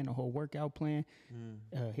plan, a whole workout plan.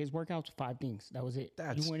 His workouts, 5 things. That was it.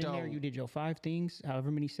 That's you went in there, dope. you did your 5 things, however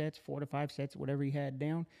many sets, 4 to 5 sets, whatever he had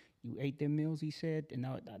down. You ate them meals, he said, and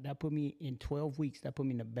that put me in 12 weeks. That put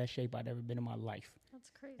me in the best shape I'd ever been in my life. That's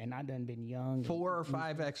crazy. And I done been young. 4 or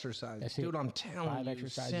 5 exercises. That's it. Dude, I'm telling 5 you,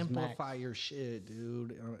 exercises simplify max. your shit,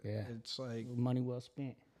 dude. Yeah. It's like Money well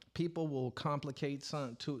spent. people will complicate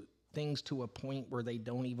things to a point where they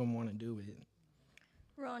don't even want to do it.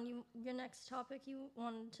 Ron, your next topic you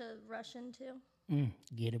wanted to rush into?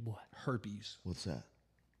 Get it, boy. Herpes. What's that?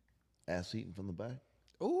 Ass eating from the back?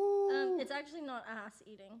 Ooh. It's actually not ass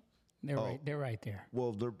eating. They're right there.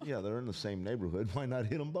 Well, they're in the same neighborhood. Why not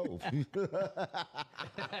hit them both? You're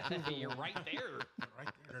right there. Right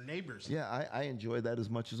there, they're neighbors. Yeah, I enjoy that as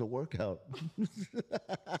much as a workout.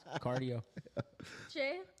 Cardio.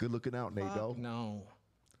 Jay? Good looking out, Nate, dog. No.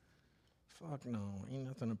 Fuck no. Ain't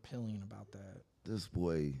nothing appealing about that. This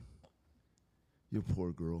boy, your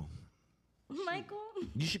poor girl. Michael?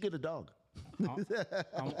 You should get a dog. Fuck does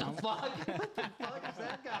that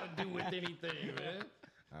got to do with anything, man?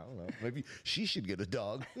 I don't know. Maybe she should get a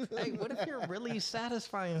dog. Hey, what if you're really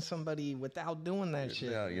satisfying somebody without doing that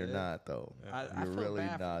shit? No, you're not though. I You're feel really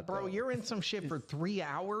bad. not, Bro, though. you're in some shit for 3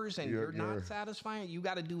 hours and You're- you're not you're- satisfying. You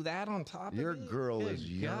got to do that on top Your of it. girl Good is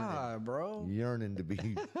yearning. God, bro. Yearning to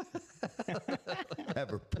be have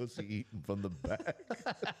her pussy eaten from the back.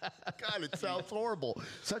 God, it sounds horrible.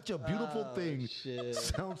 Such a beautiful thing. shit.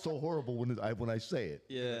 Sounds so horrible when I say it.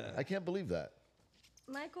 Yeah. I can't believe that.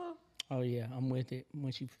 Michael? Oh yeah, I'm with it.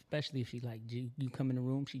 Especially if she like you come in the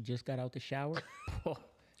room, she just got out the shower.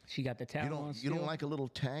 She got the towel on. You don't like a little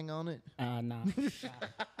tang on it? Nah. You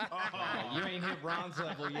ain't hit Ron's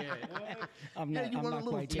level yet. I'm not. you I'm want a not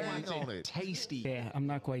little quite there. tang on it. Tasty. Yeah, I'm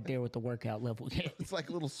not quite there with the workout level yet. It's like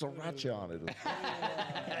a little sriracha on it.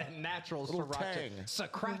 Natural Little sriracha. tang.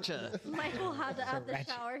 Sriracha. Michael had to add the Sriracha.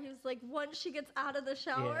 shower. He was like, once she gets out of the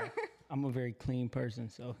shower. Yeah. I'm a very clean person,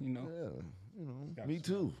 so Me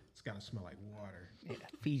too. It's gotta smell like water. yeah,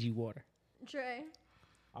 Fiji water. Dre?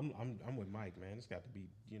 I'm with Mike, man. It's got to be,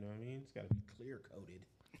 you know what I mean? It's got to be clear coated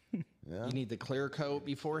Yeah. You need the clear coat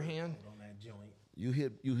beforehand. on that joint. You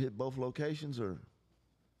hit both locations or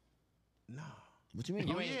Nah. What you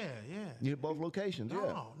mean? Oh yeah, yeah. You hit both locations, yeah.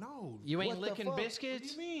 No. You ain't What the licking fuck? What do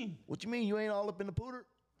biscuits? you mean? What you mean? You ain't all up in the pooter?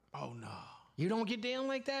 Oh no. You don't get down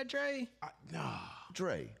like that, Dre? Nah.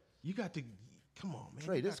 Dre, You got to come on, man.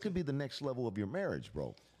 Dre, You this got could be the next level of your marriage,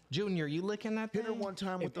 bro. Junior, you licking that Hit her thing? one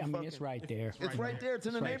time with the I mean, fucking... it's right there. It's right there. It's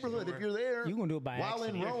in the right neighborhood. there. If you're there, You gonna do it by while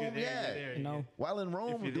in accident. Rome, If you're there, yeah. you're there, You know, While in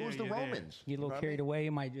Rome, you're do as there, the you're there. Romans. get a little carried away,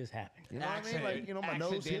 it might just happen. You know what I mean? Like, you know, my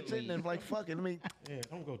nose hits it, and then like, fuck it. I mean, Yeah,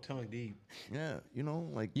 don't go tongue deep. yeah, you know,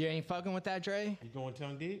 like You ain't fucking with that, Dre? You going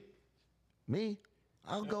tongue deep? me,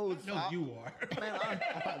 I'll go. No, you are. Man,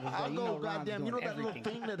 I'll you go, know Ron's goddamn. You know doing that little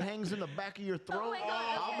everything. thing that hangs in the back of your throat? my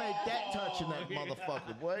God, I'll okay. make that touch in that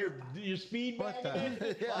motherfucker, boy. Your speed What bagging the-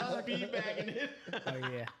 it? Speed bagging it. Oh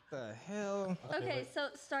yeah. The hell? Okay, so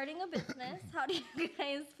starting a business, how do you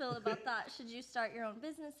guys feel about that? Should you start your own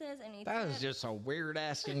businesses? Any That was tips? just a weird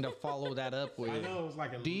ass thing to follow that up with. I know it was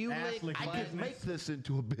like a Do you ass lick- licking I could business. make this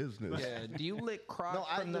into a business. Yeah. Do you lick crotch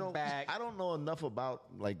No, from the back? I don't know enough about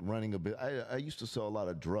like running a bit. I used to sell a lot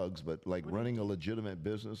of drugs, but like running a legitimate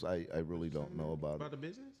business, I really don't know about About it. the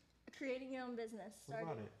business? Creating your own business. about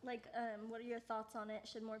Starting, it? like, what are your thoughts on it?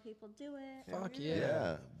 Should more people do it? Fuck yeah.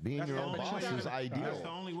 Yeah, being That's your the own only boss way is you're- ideal. That's the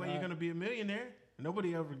only way you're gonna be a millionaire.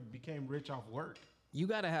 Nobody ever became rich off work. You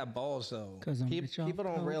gotta have balls though. 'Cause I'm rich off People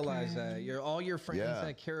don't realize that. cocaine. All your friends Yeah.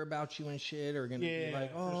 that care about you and shit are gonna be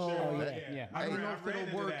like, for oh, sure. yeah. I don't know if ran it'll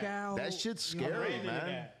into work that. out. That shit's I scary, ran into man.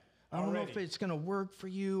 that I don't know if already. it's gonna work for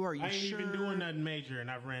you. Are you I ain't sure? even doing nothing major, and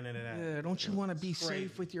I've ran into that. Yeah, don't you want to be crazy.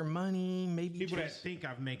 safe with your money? Maybe People that just think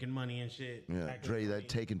I'm making money and shit. Yeah, acting Dre, funny. that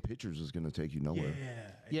taking pictures is gonna take you nowhere.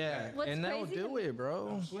 yeah, What's and they'll crazy do to- it,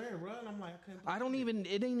 bro. I swear, bro. And I'm like, I couldn't. I don't even.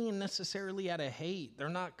 It ain't even necessarily out of hate. They're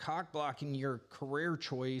not cock blocking your career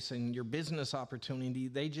choice and your business opportunity.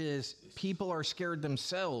 They just people are scared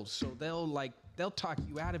themselves, so they'll talk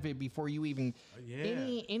you out of it before you even. Yeah,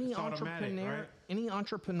 Any it's automatic, entrepreneur, right? any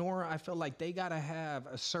entrepreneur, I feel like they gotta have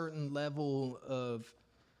a certain level of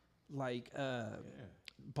like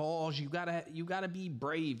balls. You gotta be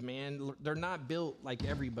brave, man. They're not built like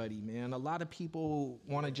everybody, man. A lot of people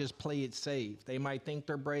want to just play it safe. They might think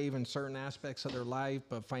they're brave in certain aspects of their life,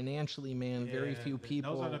 but financially, man, very few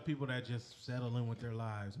people. Those are the people that just settle in with their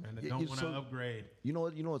lives, man. That Yeah, don't you- want to so- upgrade. You know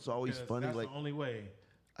what? You know what's always 'Cause funny? That's Like the only way.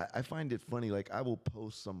 I find it funny. Like I will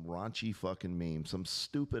post some raunchy fucking meme, some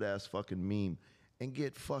stupid ass fucking meme, and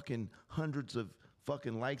get fucking hundreds of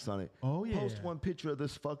fucking likes on it. Oh, yeah. Post one picture of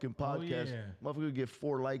this fucking Oh, podcast. yeah. Motherfucker get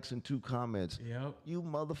 4 likes and 2 comments. Yep. You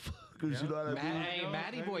motherfuckers. Yep. You know what I mean? Hey,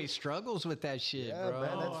 Matty Boy struggles with that shit, Yeah, bro.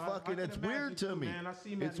 man, that's I fucking- can it's imagine weird to too, me. Man. I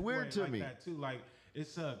see It's Magic weird Boy to like me. that too. Like it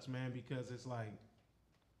sucks, man, because it's like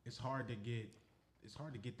it's hard to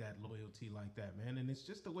get that loyalty like that, man. And it's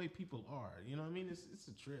just the way people are. You know what I mean? It's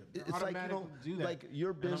a trip. They're It's like, you know, automatic to do that. like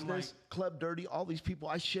your And I'm business, Club Dirty, all these people,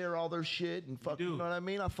 I share all their shit and fucking, do. you know what I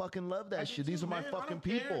mean? I fucking love I that do shit. These too, are my man. I fucking don't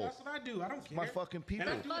care. people. That's what I do. I don't care. my fucking people.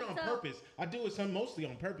 And I do it on Fucked up. purpose. I do it mostly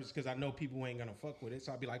on purpose because I know people ain't gonna fuck with it.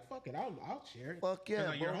 So I'll be like, fuck it, I'll share it. Fuck yeah, 'Cause,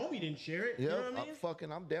 like, your bro. homie didn't share it. Yeah, You know what I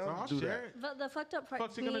mean? I'm down So to I'll do share that. it. But the fucked up part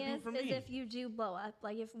Fuck's to it gonna me do is for me? if you do blow up.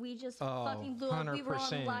 Like if we just Oh, fucking blew up, we were on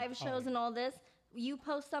 100%. live shows and all this. You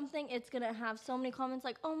post something, it's gonna have so many comments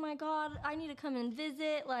like, "Oh my god, I need to come and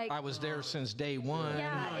visit." Like, I was there since day one.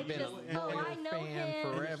 Yeah, I've it's been just, a oh, loyal I know fan him.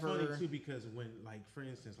 And it's forever. funny too because when, like, for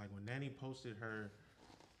instance, like when Nanny posted her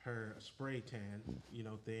spray tan,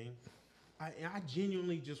 thing, I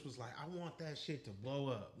genuinely just was like, I want that shit to blow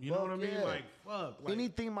up. You know Fuck what I mean? yeah. Like, fuck. Like,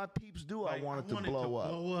 Anything my peeps do, like, I want it to blow up.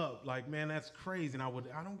 Blow up. Like, man, that's crazy. And I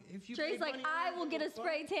don't. If you Dre's pay like, money, "I man, will get a fuck.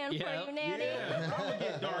 spray tan Yeah. for you, Nanny." Yeah, I would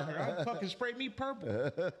get darker. I'd fucking spray me purple.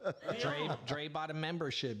 Dre bought a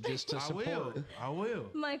membership just to I support. will. I will.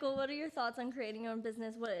 Michael, what are your thoughts on creating your own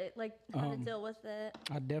business? How to deal with it?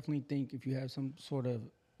 I definitely think if you have some sort of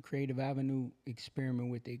creative avenue,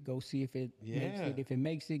 experiment with it. Go see if it makes Yeah. it. If it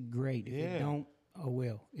makes it, great. If Yeah. it don't, oh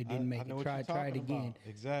well, it didn't make it. Try it again.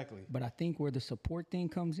 Exactly. But I think where the support thing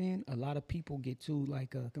comes in, a lot of people get too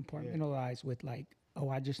like compartmentalized with like, oh,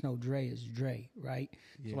 I just know Dre is Dre, right?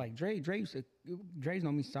 So like Dre's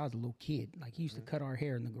known me since I was a little kid. Like he used to cut our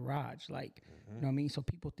hair in the garage, like you know what I mean. So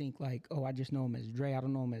people think like, oh, I just know him as Dre. I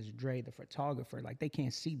don't know him as Dre, the photographer. Like they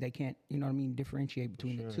can't you know what I mean, differentiate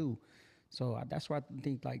between the two. So that's why I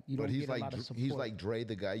think like you But don't he's get a like lot of support. he's like Dre,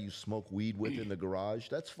 the guy you smoke weed with in the garage.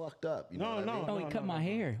 That's fucked up. You know what I mean? no, he cut my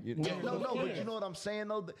hair. No, but you know what I'm saying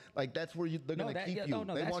though. Like that's where they're No, gonna that- keep yeah, you. no,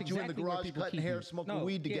 They that's want you in the exactly where garage people cutting keep hair, you. smoking No,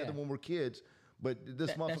 weed together yeah. when we're kids. But this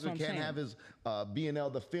That's what motherfucker I'm can't saying. have his B&L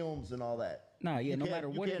the films and all that. Nah, yeah, You no can't- matter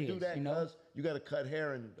what you it can't do is, that, you know? cuz. you got to cut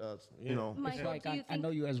hair and you know. It's Michael, like do you I think know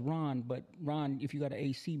you as Ron, but Ron, if you got an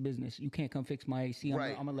AC business, you can't come fix my AC.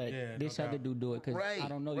 Right. I'm gonna let Yeah, this no other doubt. dude do it because Right, I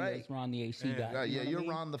don't know right. you as Ron, the AC guy. Yeah, You know what I you're mean?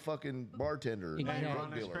 Ron, the fucking bartender. Exactly. Man, drug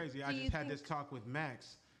Ron, that's dealer. crazy. I Do you just had this think- talk with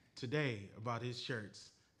Max today about his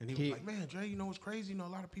shirts. And he was He- like, man, Dre, you know what's crazy? You know, a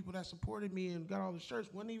lot of people that supported me and got all the shirts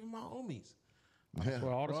wasn't even my homies. That's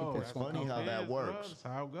where all the Bro, support's that's gonna funny come how from. that Bro, works. That's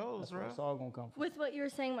how it goes, That's where bro. it's all gonna come from. with what you were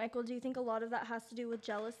saying, Michael, do you think a lot of that has to do with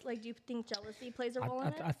jealous? Like, do you think jealousy plays a role in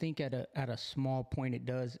it? I think at a small point it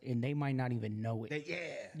does, and they might not even know it. Yeah.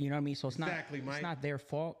 You know what I mean? So it's Exactly, not Mike. it's not their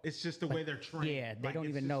fault. It's just the way they're trained. Yeah, they Like, don't it's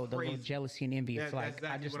even just know the little crazy. jealousy and envy. It's That's like I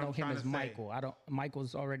exactly just what know I'm him trying as to say. Michael. I don't.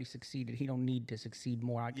 Michael's already succeeded. He don't need to succeed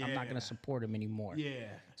more. I'm not Yeah. gonna support him anymore. Yeah.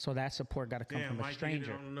 So that support got to come Damn, from a Mike, you hit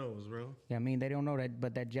stranger. it on the nose, bro. Yeah, I mean they don't know that,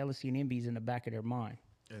 but that jealousy and envy is in the back of their mind,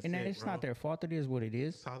 That's and that it, it's bro. not their fault. It is what it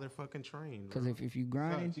is. That's how they're fucking trained. Because bro. if you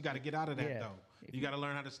grinding, Sucks. You got to get out of that Yeah. though. You got to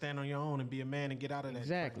learn how to stand on your own and be a man and get out of that.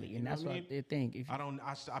 exactly, training, you and know that's what I mean? they think. If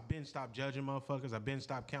I've been stopped judging motherfuckers. I've been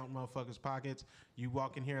stopped counting motherfuckers' pockets. You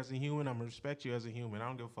walk in here as a human, I'm gonna respect you as a human. I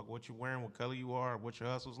don't give a fuck what you're wearing, what color you are, what your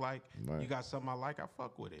hustle's like. Right. You got something I like, I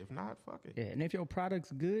fuck with it. If not, fuck it. yeah, and if your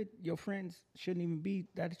product's good, your friends shouldn't even be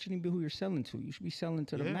that. Shouldn't even be who you're selling to. You should be selling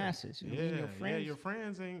to the Yeah. masses. You know what I mean? Yeah, Your friends. your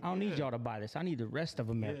friends ain't. I don't need yeah. y'all to buy this. I need the rest of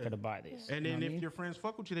America Yeah. to buy this. And You know then what I if mean? your friends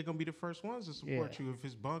fuck with you, they're gonna be the first ones to support Yeah. you if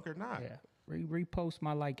it's bunk or not. Yeah, repost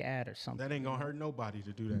my like ad or something. That ain't gonna hurt nobody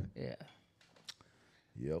to do that. Yeah.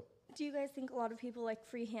 Yep. Do you guys think a lot of people like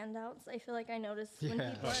free handouts? I feel like I notice when Yeah.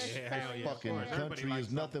 people are Yeah, hell selling yeah. Fucking course. Everybody country likes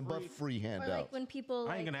is nothing something but free. free or like handouts. when people I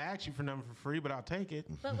ain't like, gonna ask you for nothing for free, but I'll take it.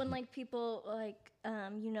 but when like people like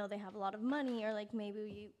you know they have a lot of money or like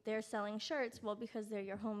they're selling shirts, well because they're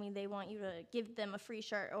your homie they want you to give them a free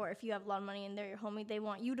shirt, or if you have a lot of money and they're your homie they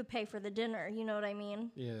want you to pay for the dinner, you know what I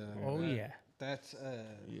mean? Yeah. Oh yeah. That's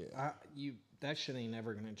that shit ain't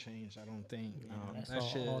never gonna change. I don't think. That's that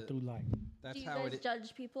shit. all through life. That's Do you how guys it.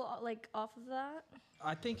 judge people like off of that?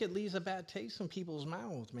 I think it leaves a bad taste in people's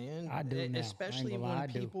mouths, man. I do now. I ain't Especially gonna lie, I when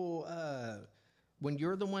do. people, when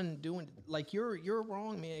you're the one doing, like you're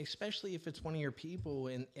wrong, man. Especially if it's one of your people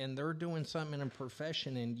and they're doing something in a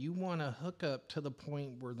profession and you want to hook up to the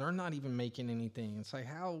point where they're not even making anything. It's like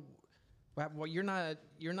how. Well, you're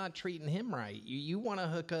not treating him right. You want to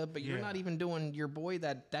hook up, but you're Yeah. not even doing your boy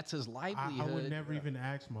that's his I livelihood. would never even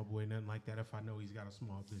ask my boy nothing like that if I know he's got a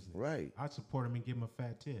small business. Right. I'd support him and give him a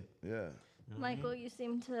fat tip. Yeah. Michael, you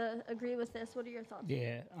seem to agree with this. What are your thoughts?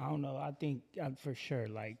 Yeah, I don't know. I think for sure,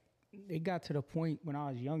 like, it got to the point when I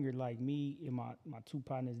was younger, like me and my two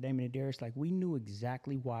partners, Damon and Darius, like, we knew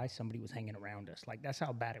exactly why somebody was hanging around us. Like, that's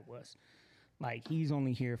how bad it was. Like, he's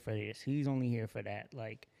only here for this. He's only here for that.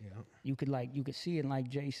 Like, you could see it, like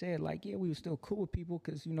Jay said, like, yeah, we were still cool with people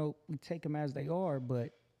because, you know, we take them as they are, but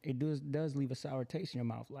it does leave a sour taste in your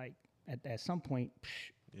mouth. Like, at some point,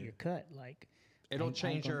 you're cut. Like, It'll I ain't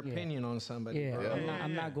change your gonna- yeah. opinion on somebody. Yeah, bro.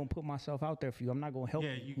 I'm not gonna put myself out there for you. I'm not gonna help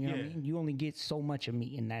Yeah, you. you- You know what I yeah. mean? You only get so much of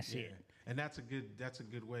me, and that's Yeah. it. And that's a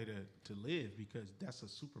good way to live because that's a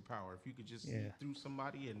superpower. If you could just see Yeah. through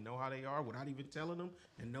somebody and know how they are without even telling them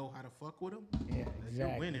and know how to fuck with them, Yeah, you're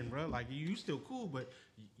exactly. winning, bro. Like you still cool, but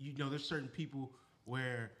you know there's certain people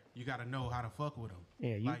where you got to know how to fuck with them.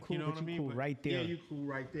 Yeah, you like, cool, know but what I you mean? cool right there. Yeah, you cool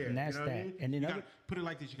right there. And that's you know what I that. mean? And then you other- gotta put it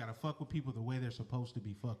like this: you got to fuck with people the way they're supposed to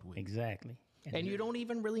be fucked with. Exactly. And you don't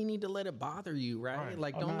even really need to let it bother you, right? Right.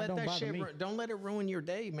 Like, Oh, don't no, let don't that bother shit. me. Don't let it ruin your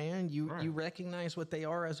day, man. You Right. you recognize what they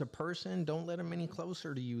are as a person. Don't let them any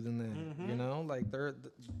closer to you than that. You know, like they're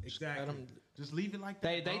just let 'em- Just leave it like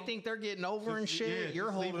They that. they bro. think they're getting over and Just- shit. yeah, You're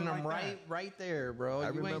just leave holding it them like right there, bro. I You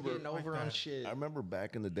ain't remember- getting over like on that. shit. I remember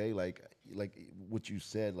back in the day, like what you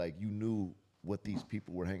said, like you knew what these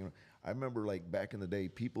people were hanging. I remember like back in the day,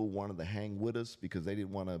 people wanted to hang with us because they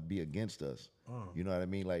didn't want to be against us. You know what I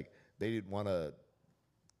mean? Like they didn't want to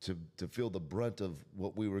feel the brunt of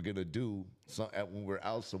what we were gonna do when we're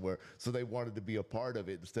out somewhere. So they wanted to be a part of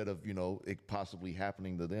it instead of it possibly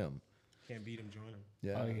happening to them. Can't beat them, join them.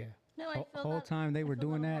 Yeah. Oh yeah. No, I feel Whole that- time they I were feel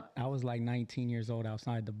doing a that, lot. I was like 19 years old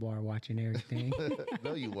outside the bar watching everything.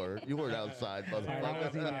 No, you weren't. You weren't outside, I was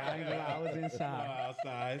motherfucker. in there. I ain't gonna lie, I was inside.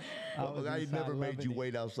 Outside. was I inside never made loving you it.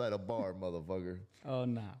 wait outside a bar, motherfucker. Oh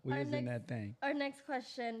nah, we Our was in next- that thing. Our next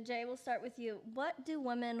question, Jay, we'll start with you. What do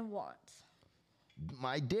women want?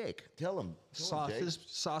 My dick. Tell him.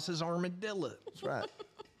 Sauce's armadillo. That's right.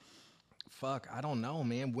 Fuck, I don't know,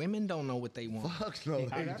 man. Women don't know what they want. Fuck no,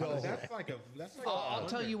 they don't. That's like a. I'll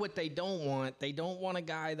tell you what they don't want. They don't want a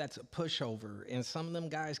guy that's a pushover. And some of them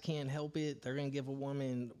guys can't help it. They're going to give a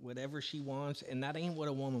woman whatever she wants. And that ain't what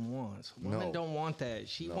a woman wants. Women No. don't want that.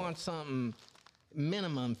 She wants something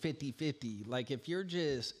minimum 50-50. Like if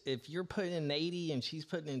you're putting in 80 and she's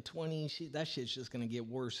putting in 20, that shit's just gonna get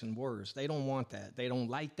worse and worse. They don't want that. They don't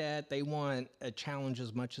like that. They want a challenge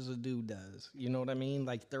as much as a dude does. You know what I mean?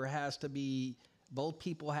 Like there has to be, both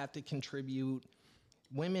people have to contribute.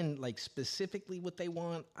 Women, like specifically what they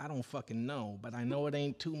want, I don't fucking know, but I know it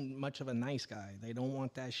ain't too much of a nice guy. They don't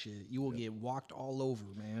want that shit. You will get walked all over,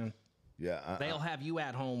 man. Yeah, They'll have you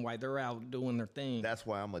at home while they're out doing their thing. that's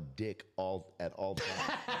why I'm a dick at all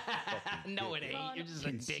times. No, it ain't. You're just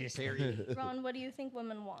a dick, period. Ron, what do you think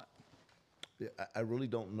women want? Yeah, I really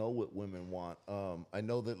don't know what women want. I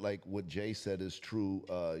know that like what Jay said is true.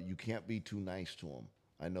 You can't be too nice to them.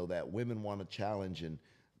 I know that women want a challenge, and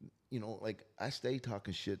you know, like I stay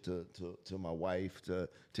talking shit to my wife, to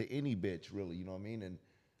any bitch, really. You know what I mean? And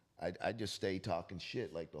I just stay talking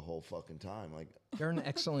shit like the whole fucking time. Like, You're an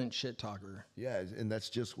excellent shit talker. yeah, and that's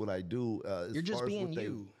just what I do. As You're just far as being what they,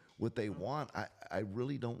 you. What they want, I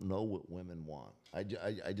really don't know what women want. I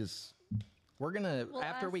just We're gonna Well,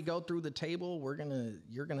 after we go through the table,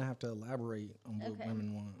 you're gonna have to elaborate on what Okay.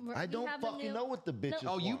 women want. I We don't have a fucking new- know what the bitches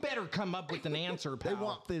Oh, want. you better come up with an answer, They pal.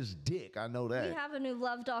 want this dick. I know that. We have a new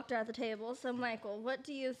love doctor at the table. So, Michael, what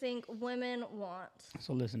do you think women want?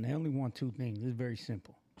 So listen, they only want two things. It's very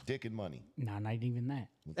simple. Dick and money. Nah, not even that.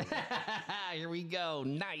 Here we go.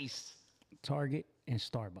 Nice. Target and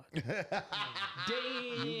Starbucks.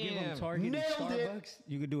 Damn. You give them Target and Nailed it. Starbucks,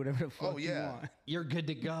 you can do whatever the fuck you yeah. want. You're good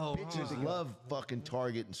to go. Bitches love fucking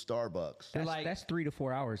Target and Starbucks. That's 3 to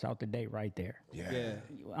 4 hours out the day right there. Yeah.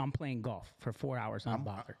 I'm playing golf for 4 hours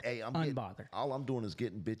unbothered. Hey, unbothered. All I'm doing is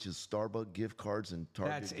getting bitches Starbucks gift cards and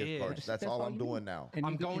Target That's gift it. cards. That's That's all all I'm you doing need. now. And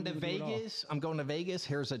I'm you can- going to you can do it all. Vegas. I'm going to Vegas.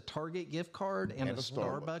 Here's a Target gift card and a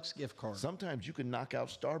Starbucks gift card. Sometimes you can knock out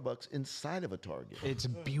Starbucks inside of a Target. It's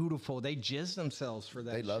beautiful. They jizz themselves for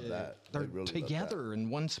that. They love shit. that. They They're really love together in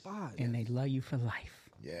one spot. And they love you for life.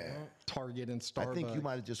 Yeah. Target and Starbucks. I think you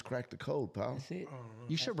might have just cracked the code, pal. That's it.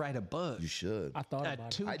 You should write a book. You should. I thought A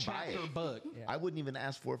about it. buy two-chapter it. book. I wouldn't even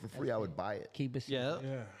ask for it for free. I would buy it. Keep it simple. Yeah.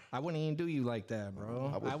 Yeah. I wouldn't even do you like that,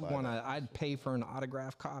 bro. I would buy that. I'd pay for an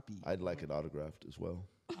autographed copy. I'd like it autographed as well.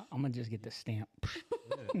 I'm going to just get the stamp.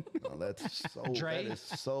 No, that's so. Dre? That is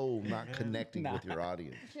so not connecting with your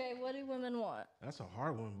audience. Jay, what do women want? That's a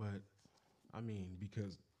hard one, but I mean,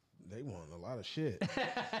 because they want a lot of shit.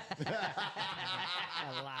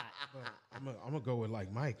 A lot. I'm gonna go with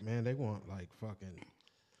like Mike, man. They want like fucking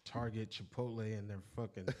Target, Chipotle, and their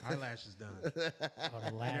fucking eyelashes done. Oh, the And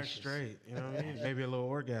they're lashes. straight. You know what I mean? Maybe a little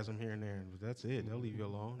orgasm here and there, but that's it. They'll leave you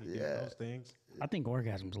alone. You get those things. I think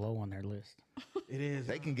orgasm's low on their list. It is.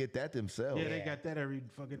 They can get that themselves. Yeah, they got that every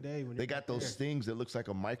fucking day. When They you're got those there. things that looks like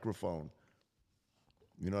a microphone.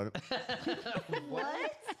 You know what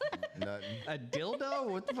What? Nothing. A dildo?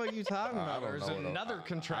 What the fuck are you talking about? don't There's know what another I don't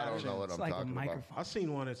contraption. know what It's I'm like a talking about. microphone. I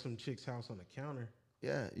seen one at some chick's house on the counter.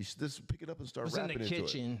 Yeah, you should just pick it up and It start was in the rapping into it.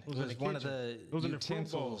 kitchen. It was in was the one of kitchen. the It was in the fruit bowl.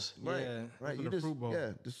 utensils. Right, Yeah. right. in You the just fruit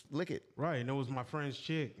bowl. just lick it. Right, and it was my friend's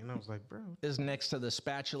chick, and I was like, bro, Is next to the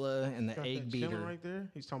spatula and the got egg that chilling beater. right there.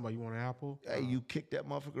 He's talking about you want an apple. Hey, you kick that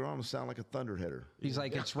motherfucker on and sound like a thunderheader. He's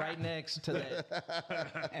like, it's right next to the.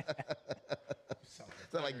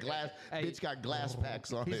 Sound like glass. Hey. Bitch got glass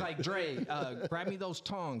packs on He's it. like, Dre, grab me those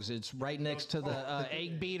tongs. It's right next to the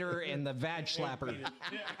egg beater and the vag slapper.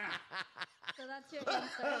 So that's your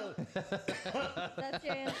answer. That's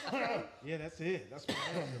your answer. Jay? Yeah, that's it. That's my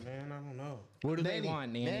answer, man. I don't know. What do Nanny, they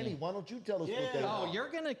want, Nanny? Nanny, why don't you tell us what they Oh, want? you're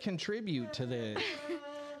gonna contribute to this.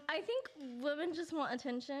 I think women just want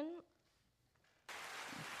attention.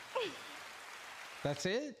 That's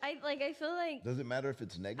it. I feel like Does it matter if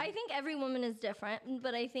it's negative? I think every woman is different,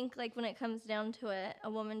 but I think like when it comes down to it, a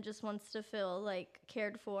woman just wants to feel like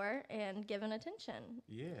cared for and given attention.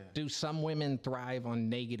 Yeah. Do some women thrive on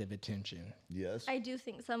negative attention? Yes. I do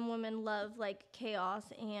think some women love like chaos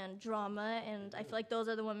and drama, and I feel like those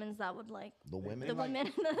are the women that would like The women? the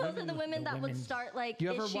women. Those are the women that would women's- start like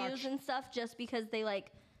You ever issues watch- and stuff just because they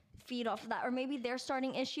like feed off of that, or maybe they're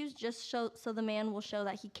starting issues just so the man will show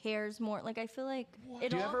that he cares more. Like I feel like it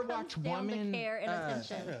Do you all ever comes watch down women, to care and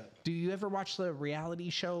attention. Do you ever watch the reality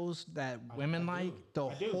shows that women I do. like? The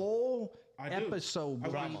I do. whole I do. episode I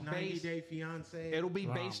will watched be 90 based. Day Fiance. It'll be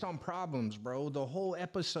based on problems, bro. The whole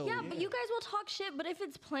episode. Yeah, but you guys will talk shit, but if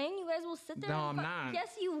it's playing, you guys will sit there. No, and I'm not.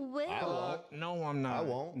 Yes, you will. No, I'm not. I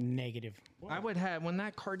won't. Negative. I would have when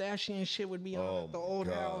that Kardashian shit would be on Oh, at the old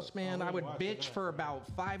God. house, man. Oh, I we would watching bitch that, for about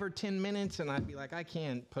 5 or 10 minutes, and I'd be like, I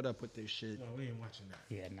can't put up with this shit. No, we ain't watching that.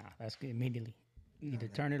 Yeah, nah. That's good. Immediately. Either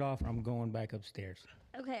turn it off or I'm going back upstairs.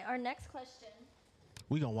 Okay, our next question.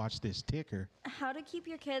 We gonna watch this ticker. How to keep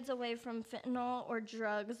your kids away from fentanyl or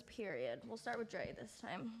drugs, period. We'll start with Dre this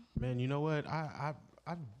time. Man, you know what?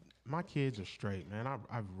 My kids are straight, man.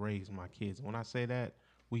 I've raised my kids. When I say that,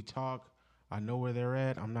 we talk. I know where they're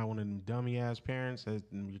at. I'm not one of them dummy ass parents that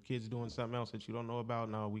your kid's doing something else that you don't know about.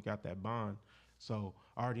 No, we got that bond. So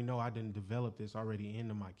I already know I didn't develop this already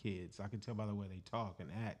into my kids. I can tell by the way they talk and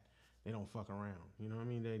act. They don't fuck around. You know what I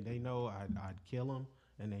mean? They know I'd kill them,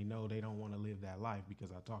 and they know they don't want to live that life because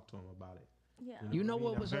I talked to them about it. Yeah. You know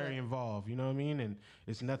what I'm was very involved, you know what I mean? And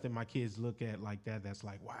it's nothing my kids look at like that that's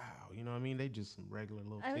like, wow, you know what I mean? They just some regular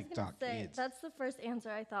little I was gonna TikTok say kids. that's the first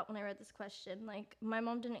answer I thought when I read this question. Like, my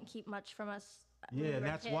mom didn't keep much from us. When Yeah, we and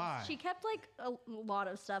were that's kids. why. She kept like a lot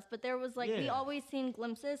of stuff, but there was like we Yeah. always seen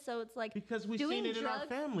glimpses. So it's like Because we've doing seen it in our drugs-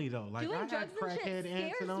 family though. Like doing I had drugs and shit crackhead aunts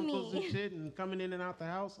and scares uncles me. and shit and coming in and out the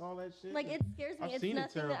house, all that shit. Like, it scares me. I've It's seen the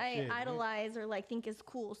nothing that terrible I shit, man. idolize or like think is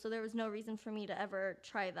cool. So there was no reason for me to ever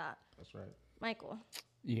try that. That's right. Michael.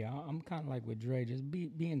 Yeah, I'm kind of like with Dre. Just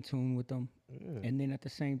be in tune with them, and then at the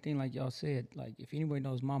same thing, like y'all said, like if anybody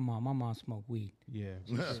knows my mom smoked weed. Yeah.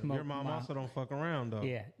 smoked Your mom my- also don't fuck around though.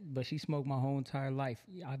 Yeah, but she smoked my whole entire life.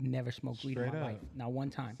 I've never smoked weed in Straight my up. life, not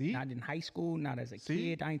one time. See? Not in high school, not as a See?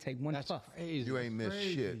 kid. I ain't take one That's puff. crazy. You ain't missed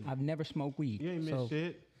shit. I've never smoked weed. You ain't missed so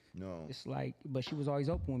shit. No. It's like, but she was always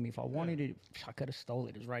open with me. If I wanted it, I could have stole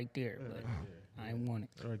it. It's right there, but I ain't want it.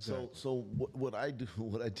 Exactly. So what I do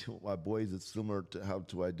with my boys, it's similar to how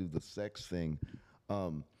do I do the sex thing.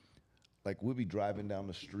 Like we'll be driving down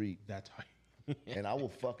the street That's how and I will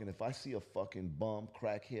fucking, if I see a fucking bum,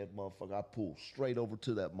 crackhead motherfucker, I pull straight over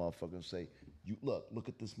to that motherfucker and say, "You look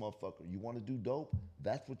at this motherfucker. You want to do dope?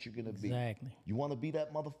 That's what you're gonna be. Exactly. You want to be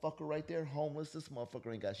that motherfucker right there, homeless. This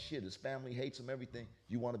motherfucker ain't got shit. His family hates him. Everything.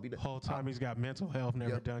 You want to be that whole time he's got mental health,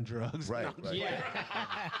 never Yep. done drugs. Right, right.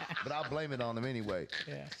 Yeah. But I'll blame it on him anyway.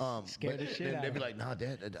 Yeah. Scared but the shit then out they'd of be me. like, "Nah,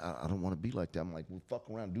 Dad, I don't want to be like that." I'm like, "Well, fuck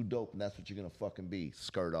around, do dope, and that's what you're gonna fucking be.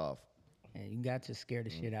 Skirt off." And you got to scare the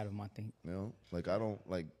shit out of them, I think. You know, like I don't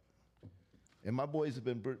like. And my boys have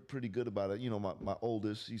been pretty good about it. You know, my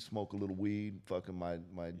oldest, he smoke a little weed. Fucking my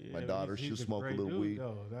but daughter, he's she'll a smoke a great little dude, weed.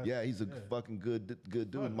 though. That's- Yeah, he's a yeah. fucking good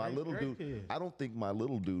dude. My great- little great dude, kid. I don't think my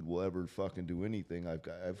little dude will ever fucking do anything. I've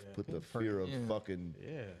put the fear of fucking,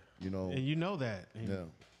 Yeah. you know, And you know that. And yeah.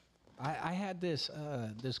 I had this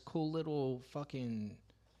this cool little fucking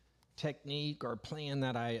technique or plan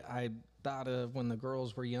that I thought of when the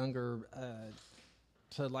girls were younger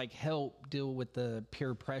to like help deal with the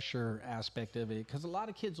peer pressure aspect of it, because a lot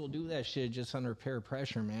of kids will do that shit just under peer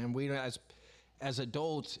pressure, man. We as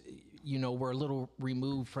adults, you know, we're a little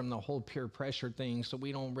removed from the whole peer pressure thing, so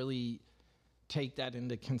we don't really take that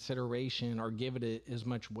into consideration or give it as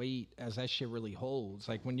much weight as that shit really holds.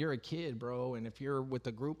 Like when you're a kid, bro, and if you're with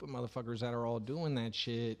a group of motherfuckers that are all doing that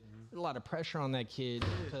shit, there's a lot of pressure on that kid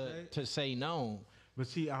to say no. But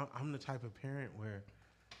see, I'm the type of parent where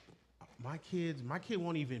my kid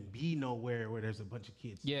won't even be nowhere where there's a bunch of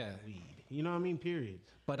kids Yeah. smoking weed. You know what I mean? Period.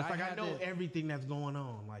 But It's I like I had know to- everything that's going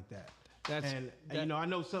on like that. And you know, I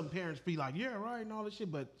know some parents be like, "Yeah, right," and all this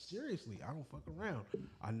shit. But seriously, I don't fuck around.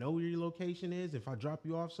 I know where your location is. If I drop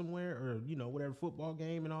you off somewhere, or you know, whatever football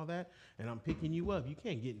game and all that, and I'm picking you up, you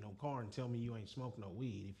can't get in no car and tell me you ain't smoked no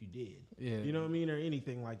weed if you did. Yeah. You know what I mean, or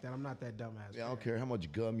anything like that. I'm not that dumbass. Yeah, I don't care how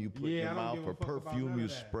much gum you put in Yeah, your I don't mouth give or a fuck about perfume none you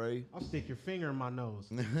of that. spray. I'll stick your finger in my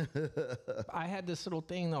nose. I had this little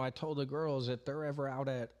thing though. I told the girls if they're ever out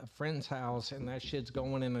at a friend's house and that shit's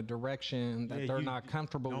going in a direction that Yeah, they're you- not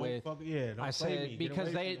comfortable don't with. fuck- yeah, don't I play said me. Get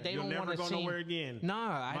because away they from that. they You'll don't never want to go seem nowhere again.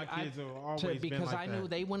 Nah, My kids have always been because like I knew that.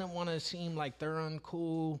 they wouldn't want to seem like they're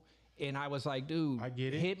uncool. And I was like, dude, I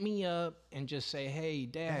get it. hit me up and just say, hey,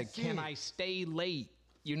 Dad, That's can it. I stay late?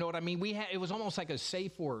 You know what I mean? It was almost like a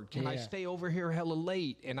safe word. Can I Yeah. stay over here hella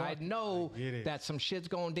late? And I'd know I get it. that some shit's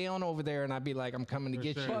going down over there, and I'd be like, I'm coming to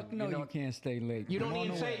get sure. you. Fuck no, you can't stay late. You don't Come on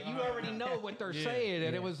even say away. it. You already know what they're saying,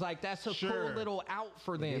 and it was like that's a Sure. cool little out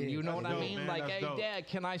for them. You know That's what I dope, mean? man. Like, That's hey, dope. Dad,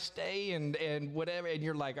 can I stay and whatever? And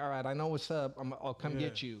you're like, all right, I know what's up. I'll come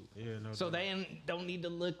get you. Yeah, no So doubt. they don't need to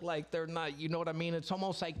look like they're not. You know what I mean? It's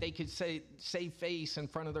almost like they could save face in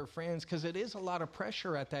front of their friends because it is a lot of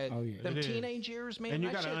pressure at that. Oh, yeah. Them It is. teenage years, man. And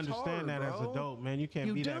you that gotta shit's understand hard, that as bro. an adult, man. You can't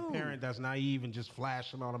You be that do. parent that's naive and just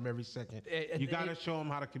flashing on them every second. You gotta show them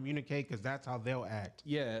how to communicate because that's how they'll act.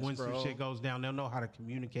 Yes, when some bro. shit goes down, they'll know how to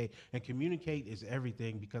communicate. And communicate is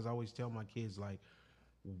everything because I always tell my kids like,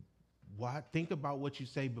 why think about what you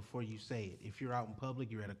say before you say it. If you're out in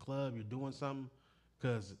public, you're at a club, you're doing something,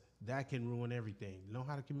 because that can ruin everything. Know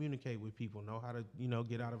how to communicate with people. Know how to, you know,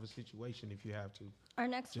 get out of a situation if you have to. Our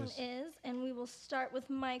next Just- one is, and we will start with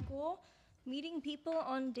Michael, meeting people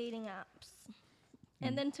on dating apps.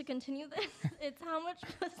 And then to continue this, it's how much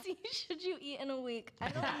pussy should you eat in a week? I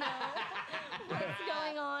don't know what's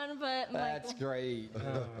going on, but That's Michael. great.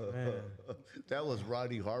 Oh, man. That was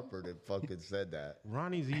Ronnie Harper that fucking said that.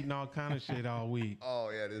 Ronnie's eating all kind of shit all week. Oh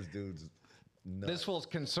yeah, this dude's nuts. This fool's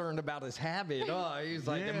concerned about his habit. Oh, he's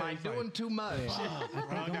like, Yeah, am I he's like, doing too much? I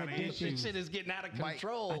got an This issue. shit is getting out of Mike,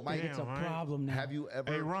 control. Mike, It's a Damn, right. problem now. have you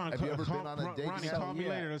ever? Hey, Ron, have you ever call, been on a dating Ronnie, app? call me Yeah.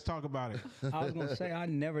 later. Let's talk about it. I was gonna say I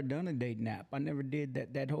never done a dating app. I never did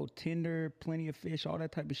that whole Tinder, Plenty of Fish, all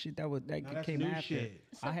that type of shit. That that's came new after. shit.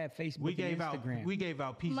 I had Facebook We gave and out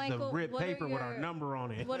Instagram. pieces Michael, of ripped what are paper with our your- number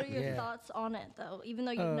on it. What are your Yeah. thoughts on it, though? Even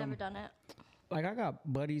though you've never done it. Like I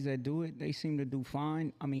got buddies that do it. They seem to do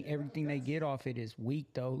fine. I mean, everything they get off it is weak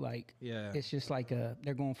though. Like, Yeah. it's just like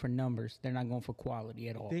they're going for numbers. They're not going for quality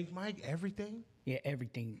at all. Think, Mike, everything? Yeah,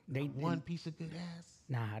 everything. They One piece of good ass.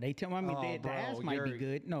 Nah, they tell me. I mean, Oh, the bro, ass might be you're-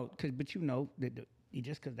 good. No, but you know that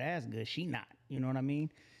just because the ass good, she not. You know what I mean?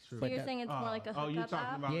 So you're saying it's more like a Oh, you're hookup talking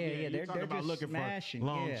app? about Yeah, you're they're talking about just looking smashing for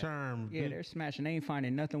long yeah. term. Yeah, they're smashing. They ain't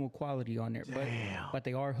finding nothing with quality on there, but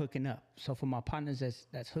they are hooking up. So for my partners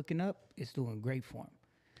that's hooking up, it's doing great for them.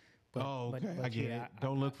 Oh, okay. I get yeah, it.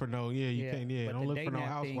 Don't look for no. Yeah, you yeah, can't. Yeah, but don't the look for no dating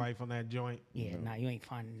app thing- housewife on that joint. Yeah, nah, you ain't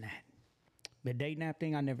finding that. The dating app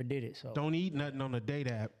thing, I never did it. So Don't eat nothing on the date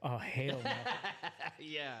app. oh hell no.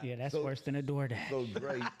 Yeah. Yeah, that's So- worse than a DoorDash. So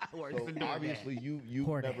great. Worse So than DoorDash. obviously you've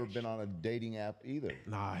DoorDash. never been on a dating app either.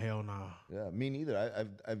 Nah, hell nah. Yeah, me neither.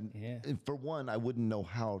 I've Yeah. and for one, I wouldn't know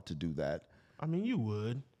how to do that. I mean, you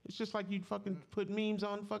would. It's just like you'd fucking put memes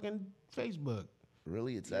on fucking Facebook.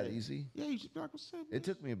 Really, it's that easy? Yeah, you just be like, what's up? It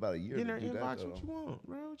took me about a year in to their do that. inbox. Though. What you want,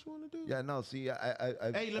 bro? What you want to do? Yeah, no. See,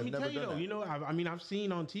 I've Hey, let I've me never tell you done though. that. You know, I mean, I've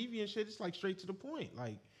seen on TV and shit. It's like straight to the point.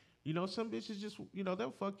 Like, you know, some bitches just, you know,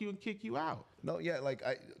 they'll fuck you and kick you out. No, yeah, like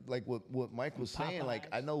what Mike was saying. Like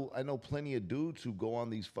I know plenty of dudes who go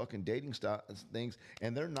on these fucking dating things,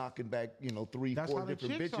 and they're knocking back 3, That's 4 how the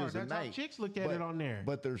different chicks bitches are. a That's how night. chicks look at it on there.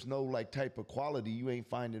 But there's no like type of quality. You ain't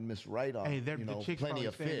finding Miss Right on. Hey, they're the chicks plenty probably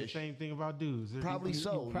of saying fish. the same thing about dudes. They're- Probably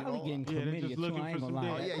so. Probably you know? getting Yeah, they're chlamydia just too. looking I ain't for gonna some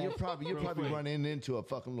lie. Oh dick. yeah, you're probably quick. running into a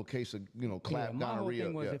fucking little case of clap my whole gonorrhea.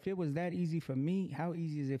 thing was Yeah. if it was that easy for me, how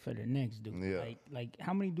easy is it for the next dude? Yeah. Like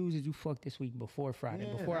how many dudes did you fuck this week before Friday?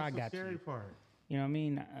 Yeah, before that's I the got to scary you? part. You know what I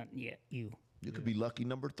mean? Yeah, you. You could be lucky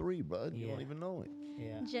number 3, bud. You don't Yeah. even know it.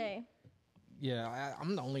 Yeah. Jay. Yeah,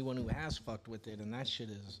 I'm the only one who has fucked with it, and that shit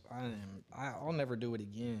is. I'll never do it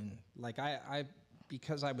again. Like I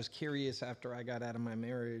because I was curious after I got out of my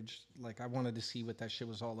marriage. Like I wanted to see what that shit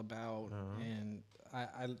was all about, and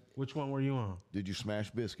I Which one were you on? Did you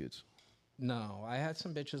smash biscuits? no, I had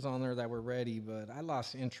some bitches on there that were ready, but I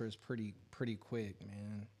lost interest pretty quick,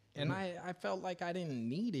 man. And I felt like I didn't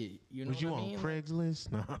need it. You know Was you what I on mean?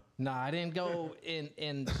 Craigslist? Nah. No, I didn't go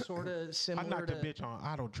in sort of I similar knocked to a bitch on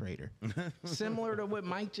Auto Trader. similar to what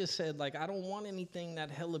Mike just said. Like I don't want anything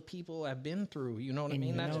that hella people have been through. You know what I And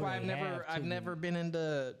mean? you That's know why they have I've to. never been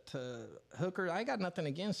into hooker. I got nothing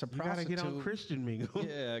against a You gotta prostitute. get on Christian Mingle.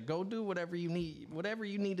 Yeah, go do whatever you need. Whatever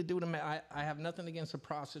you need to do to. I have nothing against a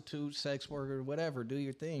prostitute, sex worker, whatever. Do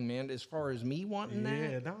your thing, man. As far as me wanting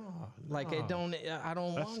Yeah, that, nah. like it don't. I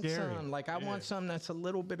don't That's want scary. some. Like I Yeah. want something that's a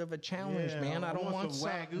little bit of a challenge, Yeah, man. I I don't want want some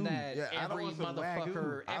something Wagyu. that Yeah, I don't every want some motherfucker,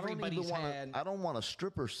 Wagyu. everybody's had. I don't want a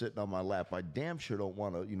stripper sitting on my lap. I damn sure don't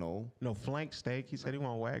want to, No flank steak. He said he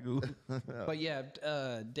want Wagyu. But yeah,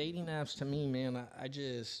 dating apps to me, man,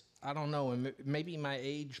 I don't know, and maybe my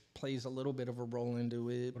age plays a little bit of a role into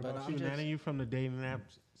it. What but about I'm you? just, None of you from the dating app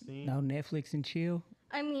scene? No Netflix and chill.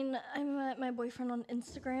 I mean, I met my boyfriend on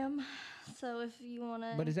Instagram, so if you want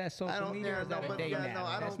to. But is that I social don't. media or is that a dating app?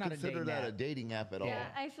 I That's don't not consider a that a dating dating app at all. Yeah,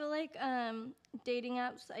 I feel like dating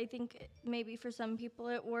apps, I think maybe for some people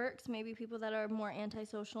it works. Maybe people that are more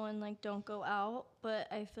antisocial and like don't go out. But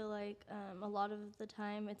I feel like a lot of the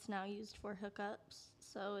time it's now used for hookups.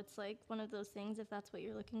 So it's like one of those things. If that's what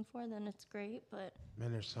you're looking for, then it's great. But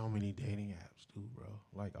Man, there's so many dating apps too, bro.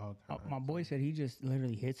 Like all kinds. My boy said he just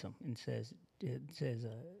literally hits him and says,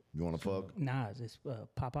 You want to fuck? nah, it's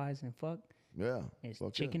Popeyes and fuck. Yeah. It's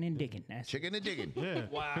Fuck chicken and dicking. That's Chicken and digging. Yeah. 'Cause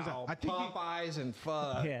wow, I think Popeyes and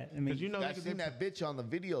fuck. yeah. I mean, because you know I seen that bitch on the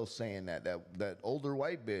video saying that older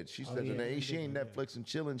white bitch. She said yeah, today he she ain't Netflix and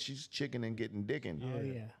chilling. She's chicken and getting dicking. oh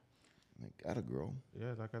yeah. Like, got a girl.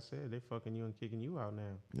 Yeah, like I said, they fucking you and kicking you out now.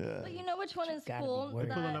 Yeah. but you know which one is gotta be cool?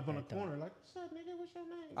 worried. Pulling That- up on the corner like, what's up, nigga? What's your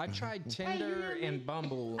name? I tried Tinder and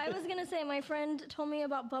Bumble. I was gonna say my friend told me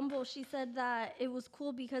about Bumble. She said that it was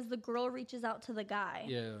cool because the girl reaches out to the guy.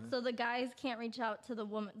 Yeah. So the guys can't reach out to the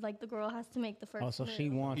woman. Like the girl has to make the first. Oh, so move.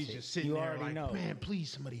 she wants He's it. just sitting you there already like, know. man,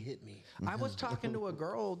 please somebody hit me. I was talking to a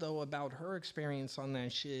girl though about her experience on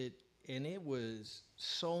that shit, and it was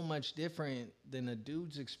so much different than a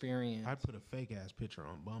dude's experience. I'd put a fake ass picture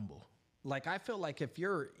on Bumble. Like, I feel like if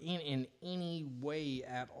you're in any way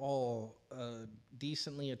at all a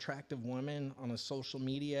decently attractive woman on a social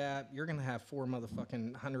media app, you're gonna have 4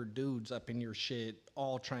 motherfucking 100 dudes up in your shit,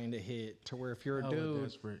 all trying to hit. To where if you're a Hella dude,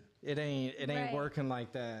 desperate. it ain't Right. working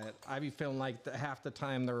like that. I be feeling like half the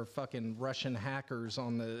time they're fucking Russian hackers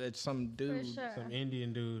on it's some For dude. sure. Some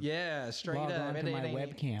Indian dude. Yeah, straight Log up. on It to my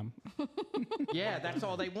ain't- webcam. Yeah, that's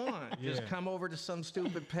all they want. Just Yeah. come over to some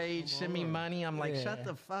stupid page, send me money. I'm like, shut Yeah.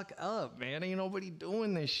 the fuck up, man. Ain't nobody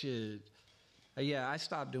doing this shit. Yeah, I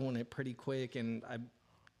stopped doing it pretty quick, and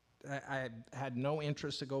I had no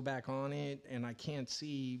interest to go back on it, and I can't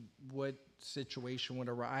see what situation would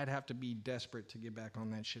arise. I'd have to be desperate to get back on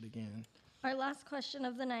that shit again. Our last question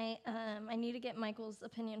of the night. I need to get Michael's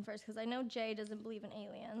opinion first because I know Jay doesn't believe in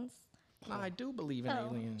aliens. No, I do believe in Oh,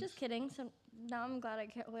 aliens. just kidding. So now I'm glad I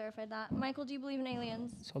clarified that. Michael, do you believe in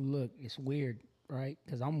aliens? So look, it's weird, right?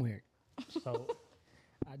 Because I'm weird. So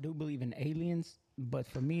I do believe in aliens, but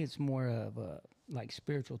for me, it's more of a like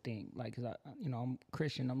spiritual thing. Like, 'cause I'm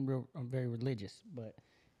Christian. I'm very religious, but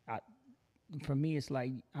for me, it's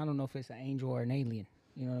like I don't know if it's an angel or an alien.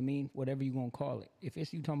 You know what I mean? Whatever you gonna call it. If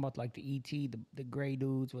it's you talking about like the ET, the gray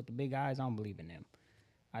dudes with the big eyes, I don't believe in them.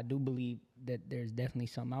 I do believe that there's definitely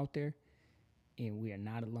some out there, and we are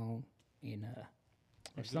not alone. And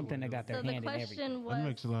there's something that got their So the hand in everything. question That was.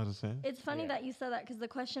 makes a lot of sense. It's funny that you said that because the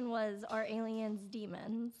question was, are aliens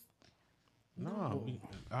demons? No,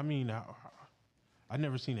 I mean, I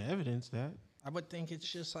never seen the evidence that. I would think it's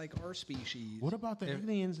just like our species. What about the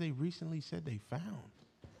aliens they recently said they found?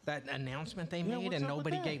 That announcement they Yeah, made what's and up with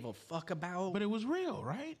nobody that? gave a fuck about? But it was real,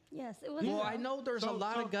 right? Yes, it was. Well, real. I know there's a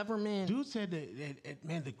lot of government. Dude said that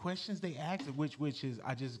man, the questions they asked, which is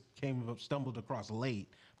I just stumbled across late.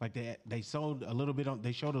 Like they showed a little bit on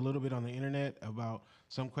the internet about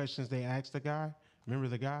some questions they asked the guy. Remember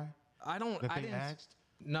the guy I don't. that I they didn't. asked?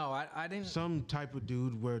 No, I didn't. Some type of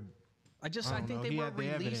dude where I don't think know, they he were had the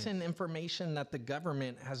releasing evidence. information that the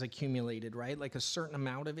government has accumulated, right? Like a certain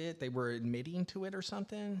amount of it, they were admitting to it or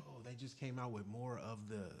something. they just came out with more of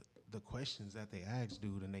the questions that they asked,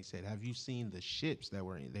 dude, and they said, "Have you seen the ships they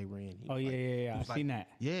were in?" He Oh, was yeah, like- yeah, he yeah. was I seen that.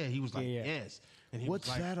 Yeah, he was like, Yeah, yeah. yes. And he What's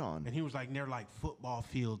was like, that on? And he was like, they're like football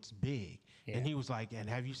fields big. Yeah. And he was like, and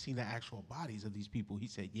have you seen the actual bodies of these people? He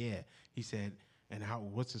said, yeah. He said, and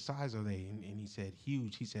what's the size are they? And he said,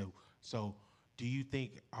 huge. He said, so do you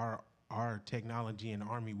think our technology and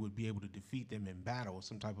army would be able to defeat them in battle,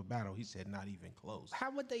 some type of battle? He said, not even close.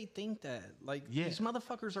 How would they think that? Like Yeah. these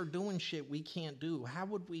motherfuckers are doing shit we can't do. How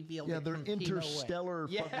would we be able Yeah, to they're compete? interstellar.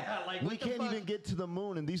 Yeah, fucking- like, we what the can't fuck? even get to the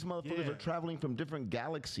moon, and these motherfuckers Yeah. are traveling from different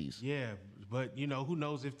galaxies. Yeah, but who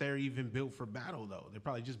knows if they're even built for battle though? They're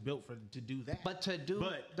probably just built to do that. But to do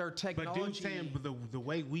their But technology. dude saying the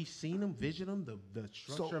way we seen them, vision them, the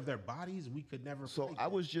structure So- of their bodies, we could never. So fight I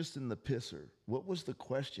that. was just in the pisser. What was the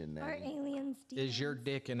question, Are Nanny? aliens demons? Is your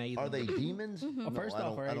dick an alien? Are they demons? Well, No, first I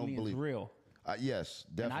off, don't- are I don't aliens believe. real? Yes,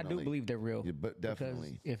 And definitely. I do believe they're real. Yeah, but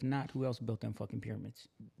definitely. Because if not, who else built them fucking pyramids?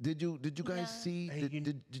 Did you guys Yeah. see? Hey,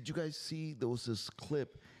 Did you guys see? There was this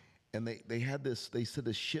clip, and they had this. They said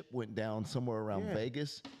a ship went down somewhere around Yeah.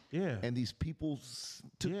 Vegas. Yeah. And these people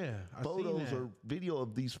took Yeah, I seen photos that. or video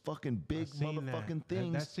of these fucking big seen that. motherfucking That-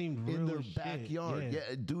 things that seemed in real their as shit. backyard. Yeah.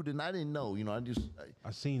 Yeah, dude, and I didn't know.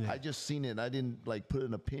 I seen it. I just seen it. I didn't like put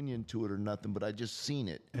an opinion to it or nothing, but I just seen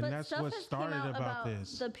it. and But that's stuff what has started came out about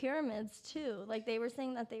this. The pyramids too. Like they were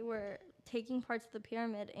saying that they were taking parts of the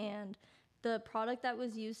pyramid and the product that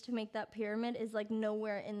was used to make that pyramid is like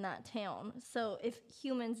nowhere in that town. So if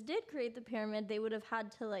humans did create the pyramid, they would have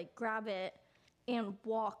had to like grab it and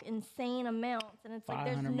walk insane amounts. And it's like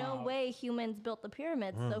there's 500 no miles. way humans built the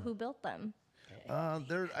pyramids. So who built them?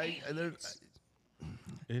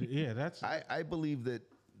 I believe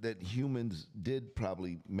that humans did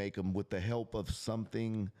probably make them with the help of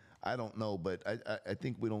something. I don't know, but I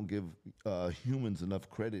think we don't give humans enough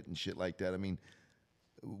credit and shit like that. I mean,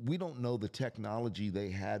 we don't know the technology they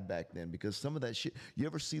had back then because some of that shit. You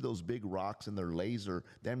ever see those big rocks and they're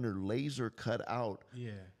damn near laser cut out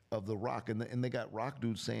Yeah. of the rock, and they got rock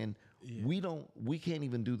dudes saying. We can't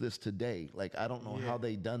even do this today. Like I don't know how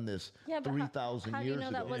they done this Yeah, but 3,000 how do years you know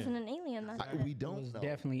that ago. wasn't an alien? We It don't was know.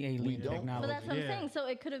 definitely alien We don't know. technology. But that's what I'm Yeah. saying. So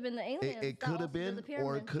it could have been the aliens. It that could also have did been, the or it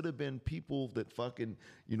pyramids. could have been people that fucking,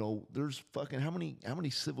 there's fucking how many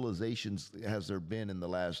civilizations has there been in the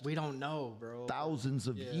last We don't know, bro. thousands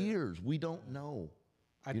of years? We don't know.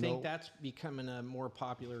 I You think know? that's becoming a more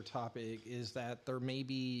popular topic. Is that there may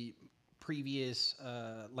be previous,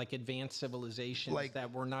 like advanced civilizations Like-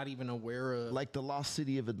 that we're not even aware of. Like the lost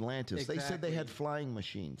city of Atlantis. They said they had Exactly. flying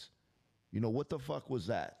machines. What the fuck was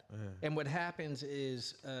that? And what happens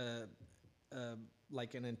is,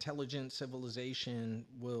 like an intelligent civilization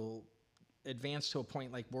will advance to a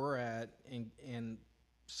point like we're at, and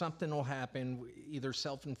something will happen, either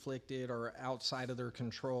self-inflicted or outside of their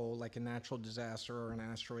control, like a natural disaster or an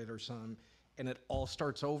asteroid or something, and it all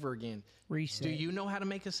starts over again. Reset. Do you know how to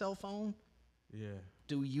make a cell phone? Yeah.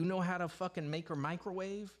 Do you know how to fucking make a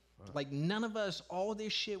microwave? Like none of us, all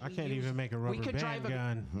this shit. I can't even make a rubber band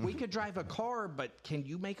gun. We could drive a car, but can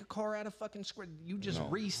you make a car out of fucking square? You just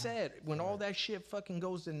reset. When all that shit fucking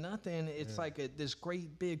goes to nothing, it's like this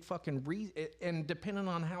great big fucking and depending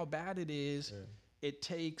on how bad it is, it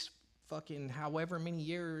takes fucking however many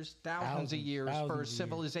years, thousands of years for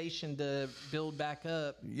civilization to build back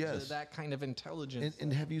up to that kind of intelligence.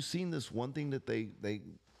 And have you seen this one thing that they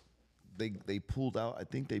pulled out? I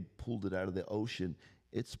think they pulled it out of the ocean.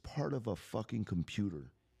 It's part of a fucking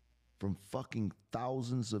computer from fucking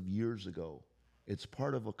thousands of years ago. It's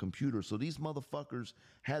part of a computer. So these motherfuckers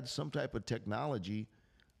had some type of technology.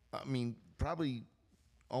 I mean, probably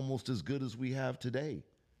almost as good as we have today.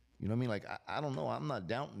 You know what I mean? Like, I don't know. I'm not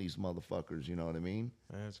doubting these motherfuckers. You know what I mean?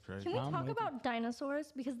 That's crazy. Can we talk about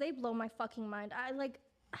dinosaurs? Because they blow my fucking mind.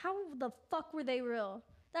 How the fuck were they real?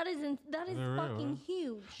 That is fucking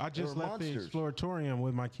huge. I just They're left monsters. the Exploratorium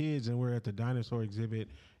with my kids, and we're at the dinosaur exhibit,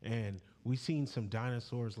 and we seen some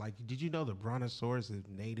dinosaurs. Like, did you know the Brontosaurus is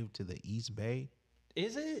native to the East Bay?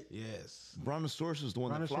 Is it? Yes. Brontosaurus is the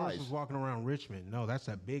one that Brontosaurus flies. was walking around Richmond. No, that's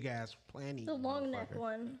a big ass planet. The long neck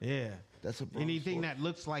one. Yeah. That's a Anything brontosaurus. that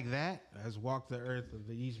looks like that has walked the earth of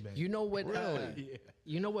the East Bay. You know what? Yeah.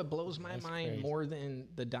 You know what blows my mind crazy. more than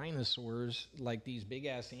the dinosaurs, like these big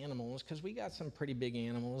ass animals, because we got some pretty big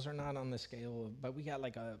animals. They're not on the scale of, but we got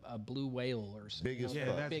like a blue whale or something. Big as Yeah,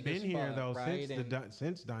 fuck. that's Big been as here fuck, though right?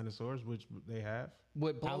 since dinosaurs, which they have.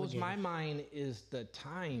 What blows my Alligators. mind is the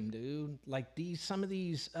time, dude. Like some of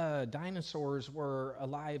these dinosaurs were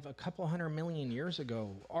alive a couple 100 million years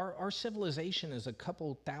ago. Our civilization is a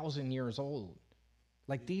couple thousand years old.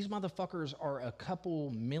 Like these motherfuckers are a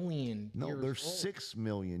couple million No, years they're old. 6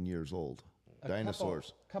 million years old.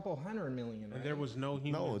 Dinosaurs. Couple 100 million, right? And there was no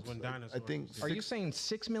humans it's- when I dinosaurs. think- was Are you saying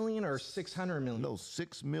 6 million or 600 million? No,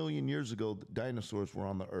 6 million years ago, the dinosaurs were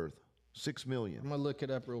on the earth. 6 million. I'm gonna look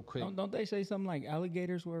it up real quick. Don't they say something like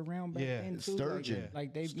alligators were around back Yeah, then too? sturgeon.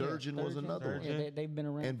 Like they Sturgeon was another one. Yeah, they've been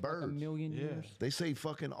around And for like a birds. million years. They say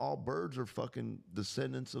fucking all birds are fucking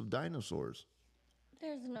descendants of dinosaurs.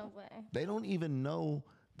 There's no way. They don't even know.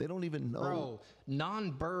 Bro,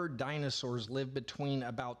 non-bird dinosaurs lived between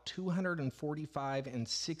about 245 and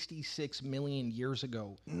 66 million years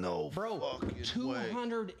ago. No, Bro, fucking way.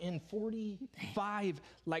 245.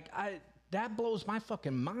 That blows my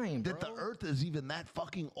fucking mind, bro. That the earth is even that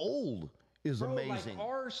fucking old is Bro, amazing. like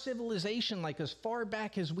our civilization, like as far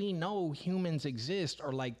back as we know humans exist,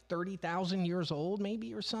 are like 30,000 years old,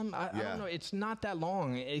 maybe, or something. I Yeah. don't know. It's not that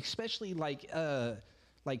long, especially like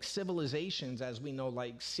civilizations, as we know,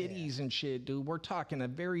 like cities and shit, dude. We're talking a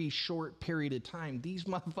very short period of time. These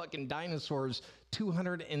motherfucking dinosaurs,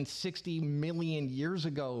 260 million years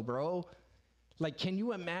ago, bro. Like, can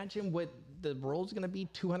you imagine what the world's gonna be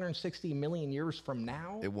 260 million years from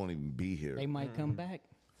now? It won't even be here. They might come back.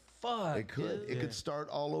 Fuck, It could. dude. It could start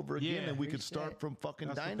all over again, Yeah, and we could reset. start from fucking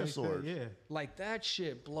That's what they said, dinosaurs. Yeah. Like that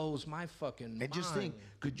shit blows my fucking mind. And just think,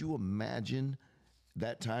 could you imagine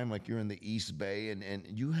that time, like you're in the East Bay and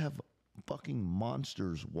you have fucking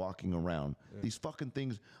monsters walking around? These fucking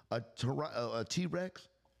things, a T-Rex?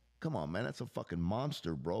 Come on, man, that's a fucking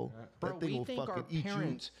monster, bro. Bro, That thing we will think our fucking eat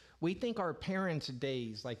parents'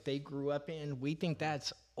 days, like they grew up in, we think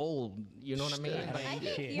that's old. You know what I mean? That Like, I ain't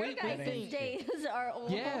think shit. your We guys' think- days are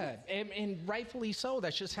old. yeah, and rightfully so.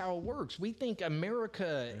 That's just how it works. We think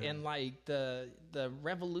America and like the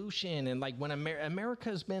revolution and like when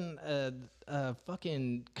America's been a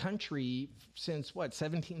fucking country since what,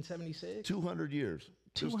 1776? 200 years.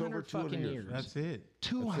 Just over 200 200 fucking years. years. That's it.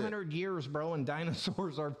 200 years, bro, and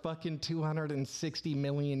dinosaurs are fucking 260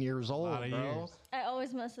 million years old, Lot of bro. years. I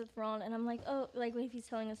always mess with Ron, and I'm like, oh, like if he's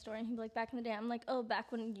telling a story, and he'd be like, back in the day, I'm like, oh,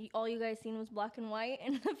 back when all you guys seen was black and white.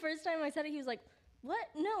 And the first time I said it, he was like, what?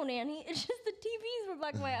 No, Nanny, it's just the TVs were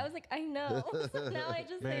black and white. I was like, I know. So now I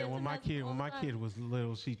just say Man, it when to my Matthew kid all when the my time. kid was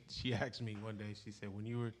little, she asked me one day. She said, "When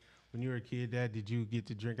you were a kid, Dad, did you get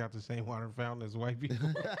to drink out the same water fountain as white people?"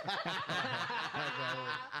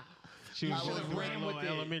 She was should've going ran to with it.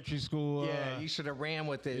 elementary school. Yeah, you should have ran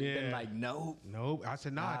with it. yeah. Been like, nope. Nope. I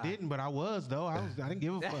said, no, I didn't, but I was though. I didn't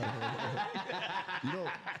give a fuck. You know,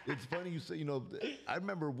 it's funny you say, I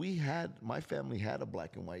remember my family had a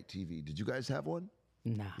black and white TV. Did you guys have one?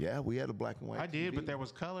 Nah. Yeah, we had a black and white I did, TV. but there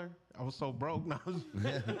was color. I was so broke. No,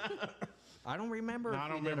 I don't remember. No, if I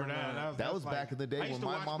don't we did or remember that. not. That was back in the day I used when to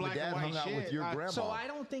my watch mom and black dad white hung out with shit. your grandma. So I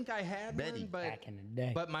don't think I had Betty. one, but Back in the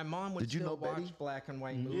day. but my mom would Did you still know watch Betty? black and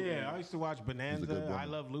white movies. Yeah, I used to watch good Bonanza. woman. I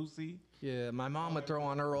Love Lucy. Yeah, my mom would throw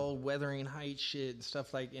on her old Wuthering Heights shit and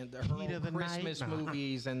stuff like in her Heat of old the night? Christmas Nah.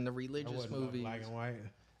 movies and the I religious wasn't about movies. black and white.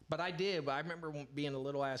 But I did. But I remember being a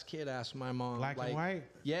little ass kid, asked my mom, Black and like, white?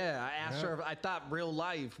 Yeah, I asked her. I thought real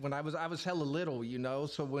life when I was hella little, you know.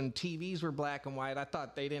 So when TVs were black and white, I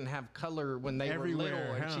thought they didn't have color when they were little.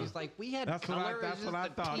 Everywhere, And huh? she's like, we had That's color. what I, that's it's what I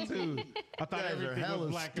just the thought TV." too. I thought guys are everything hella was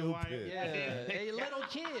black and white. stupid. Yeah, a little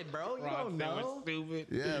kid, bro. You Rob don't said was know. stupid.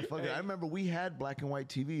 Yeah, fuck it. I remember we had black and white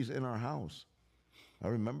TVs in our house. I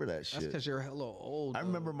remember that That's shit. because you're hella old. I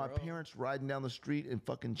remember my bro. parents riding down the street and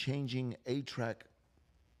fucking changing 8-track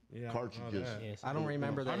Yeah, I cartridges. know that. Yes, I don't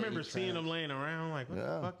remember that. I remember seeing 8-track. them laying around like, what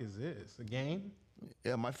Yeah. the fuck is this? A game?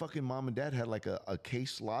 Yeah, my fucking mom and dad had like a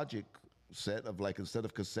Case Logic set of like, instead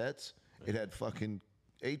of cassettes, it had fucking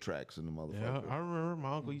 8-tracks in the Yeah, motherfucker. I remember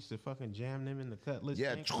my uncle used to fucking jam them in the cutlass.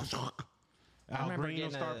 Yeah. tank. I Al remember Green will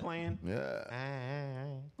getting start a- playing. Yeah.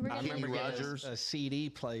 We're I gonna, remember Kenny getting Rogers. a CD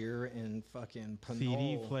player in fucking CD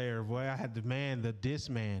Pinole. player, boy. I had the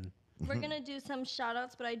Discman. we're gonna do some shout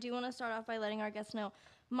outs, but I do want to start off by letting our guests know.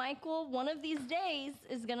 Michael, one of these days,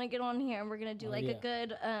 is gonna get on here, and we're gonna do like yeah. a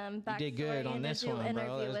good backstory did good on and this do one, bro. interview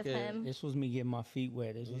That was with good. him. This was me getting my feet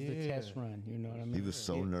wet. This was the Yeah. test run. You know what I mean? He was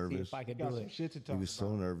so See nervous. if I could Got do some it. shit to He talk was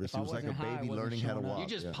so nervous. If He I was like a wasn't high, I baby wasn't learning how to showing up. walk. You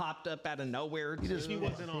just Yeah. popped up out of nowhere. He just- too. He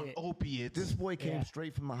wasn't on it. opiates. This boy came Yeah.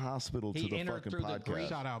 straight from the hospital He to the entered fucking through the podcast. great-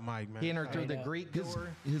 Shout out Mike, man. He entered through the up. Greek His, door.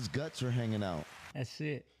 his guts are hanging out. That's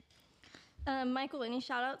it. Michael, any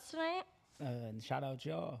shout outs tonight? And shout out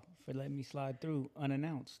y'all for letting me slide through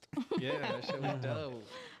unannounced. Yeah, that shit was dope.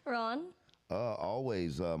 Ron?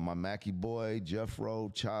 Always, my Mackie boy,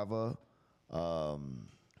 Jeffro, Chava,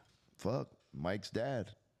 fuck, Mike's dad.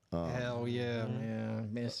 Hell yeah, man.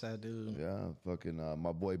 Miss that dude. Yeah, fucking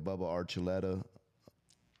my boy Bubba Archuleta.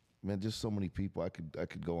 Man, just so many people. I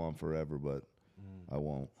could go on forever, but I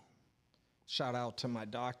won't. Shout out to my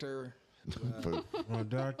doctor. For- Oh,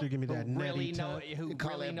 doctor, give me that Really nutty who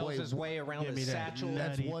Call really that knows boy- his way around Give the me that satchel. nut.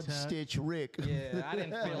 That's Nutty one tuck. stitch, Rick. Yeah, I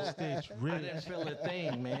didn't feel Stitch, I Rick. didn't feel a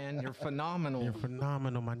thing, man. You're phenomenal. You're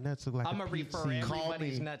phenomenal. My nuts look like I'm a gonna refer pizza.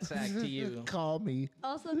 everybody's nutsack to you. Call me.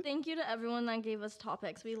 Also, thank you to everyone that gave us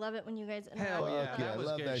topics. We love it when you guys interact. Hell with yeah, us. yeah, that I was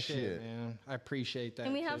love good that shit, shit. man. I appreciate that.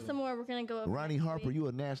 And we have too. some more we're gonna go over. Ronnie next Harper, week. you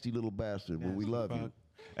a nasty little bastard, but we love you.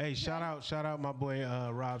 Hey, shout out my boy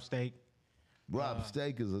Rob Steak. Rob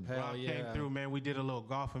Steak is a Hell Rob came yeah. through, man. We did a little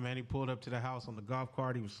golfing, man. He pulled up to the house on the golf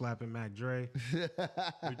cart. He was slapping Mac Dre.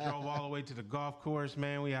 We drove all the way to the golf course,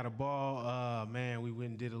 man. We had a ball. Man, we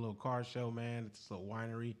went and did a little car show, man. It's a little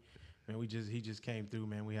winery. Man, he just came through,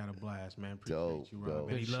 man. We had a blast, man. Appreciate Dope, you, Rob. dope.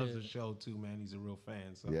 And he Good loves shit. the show too, man. He's a real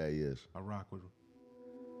fan. So yeah, he is. I rock with him.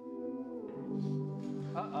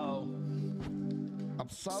 Uh-oh. I'm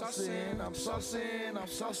saucing, I'm saucing, I'm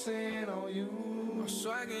saucing on you. I'm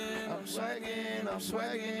swagging on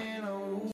you.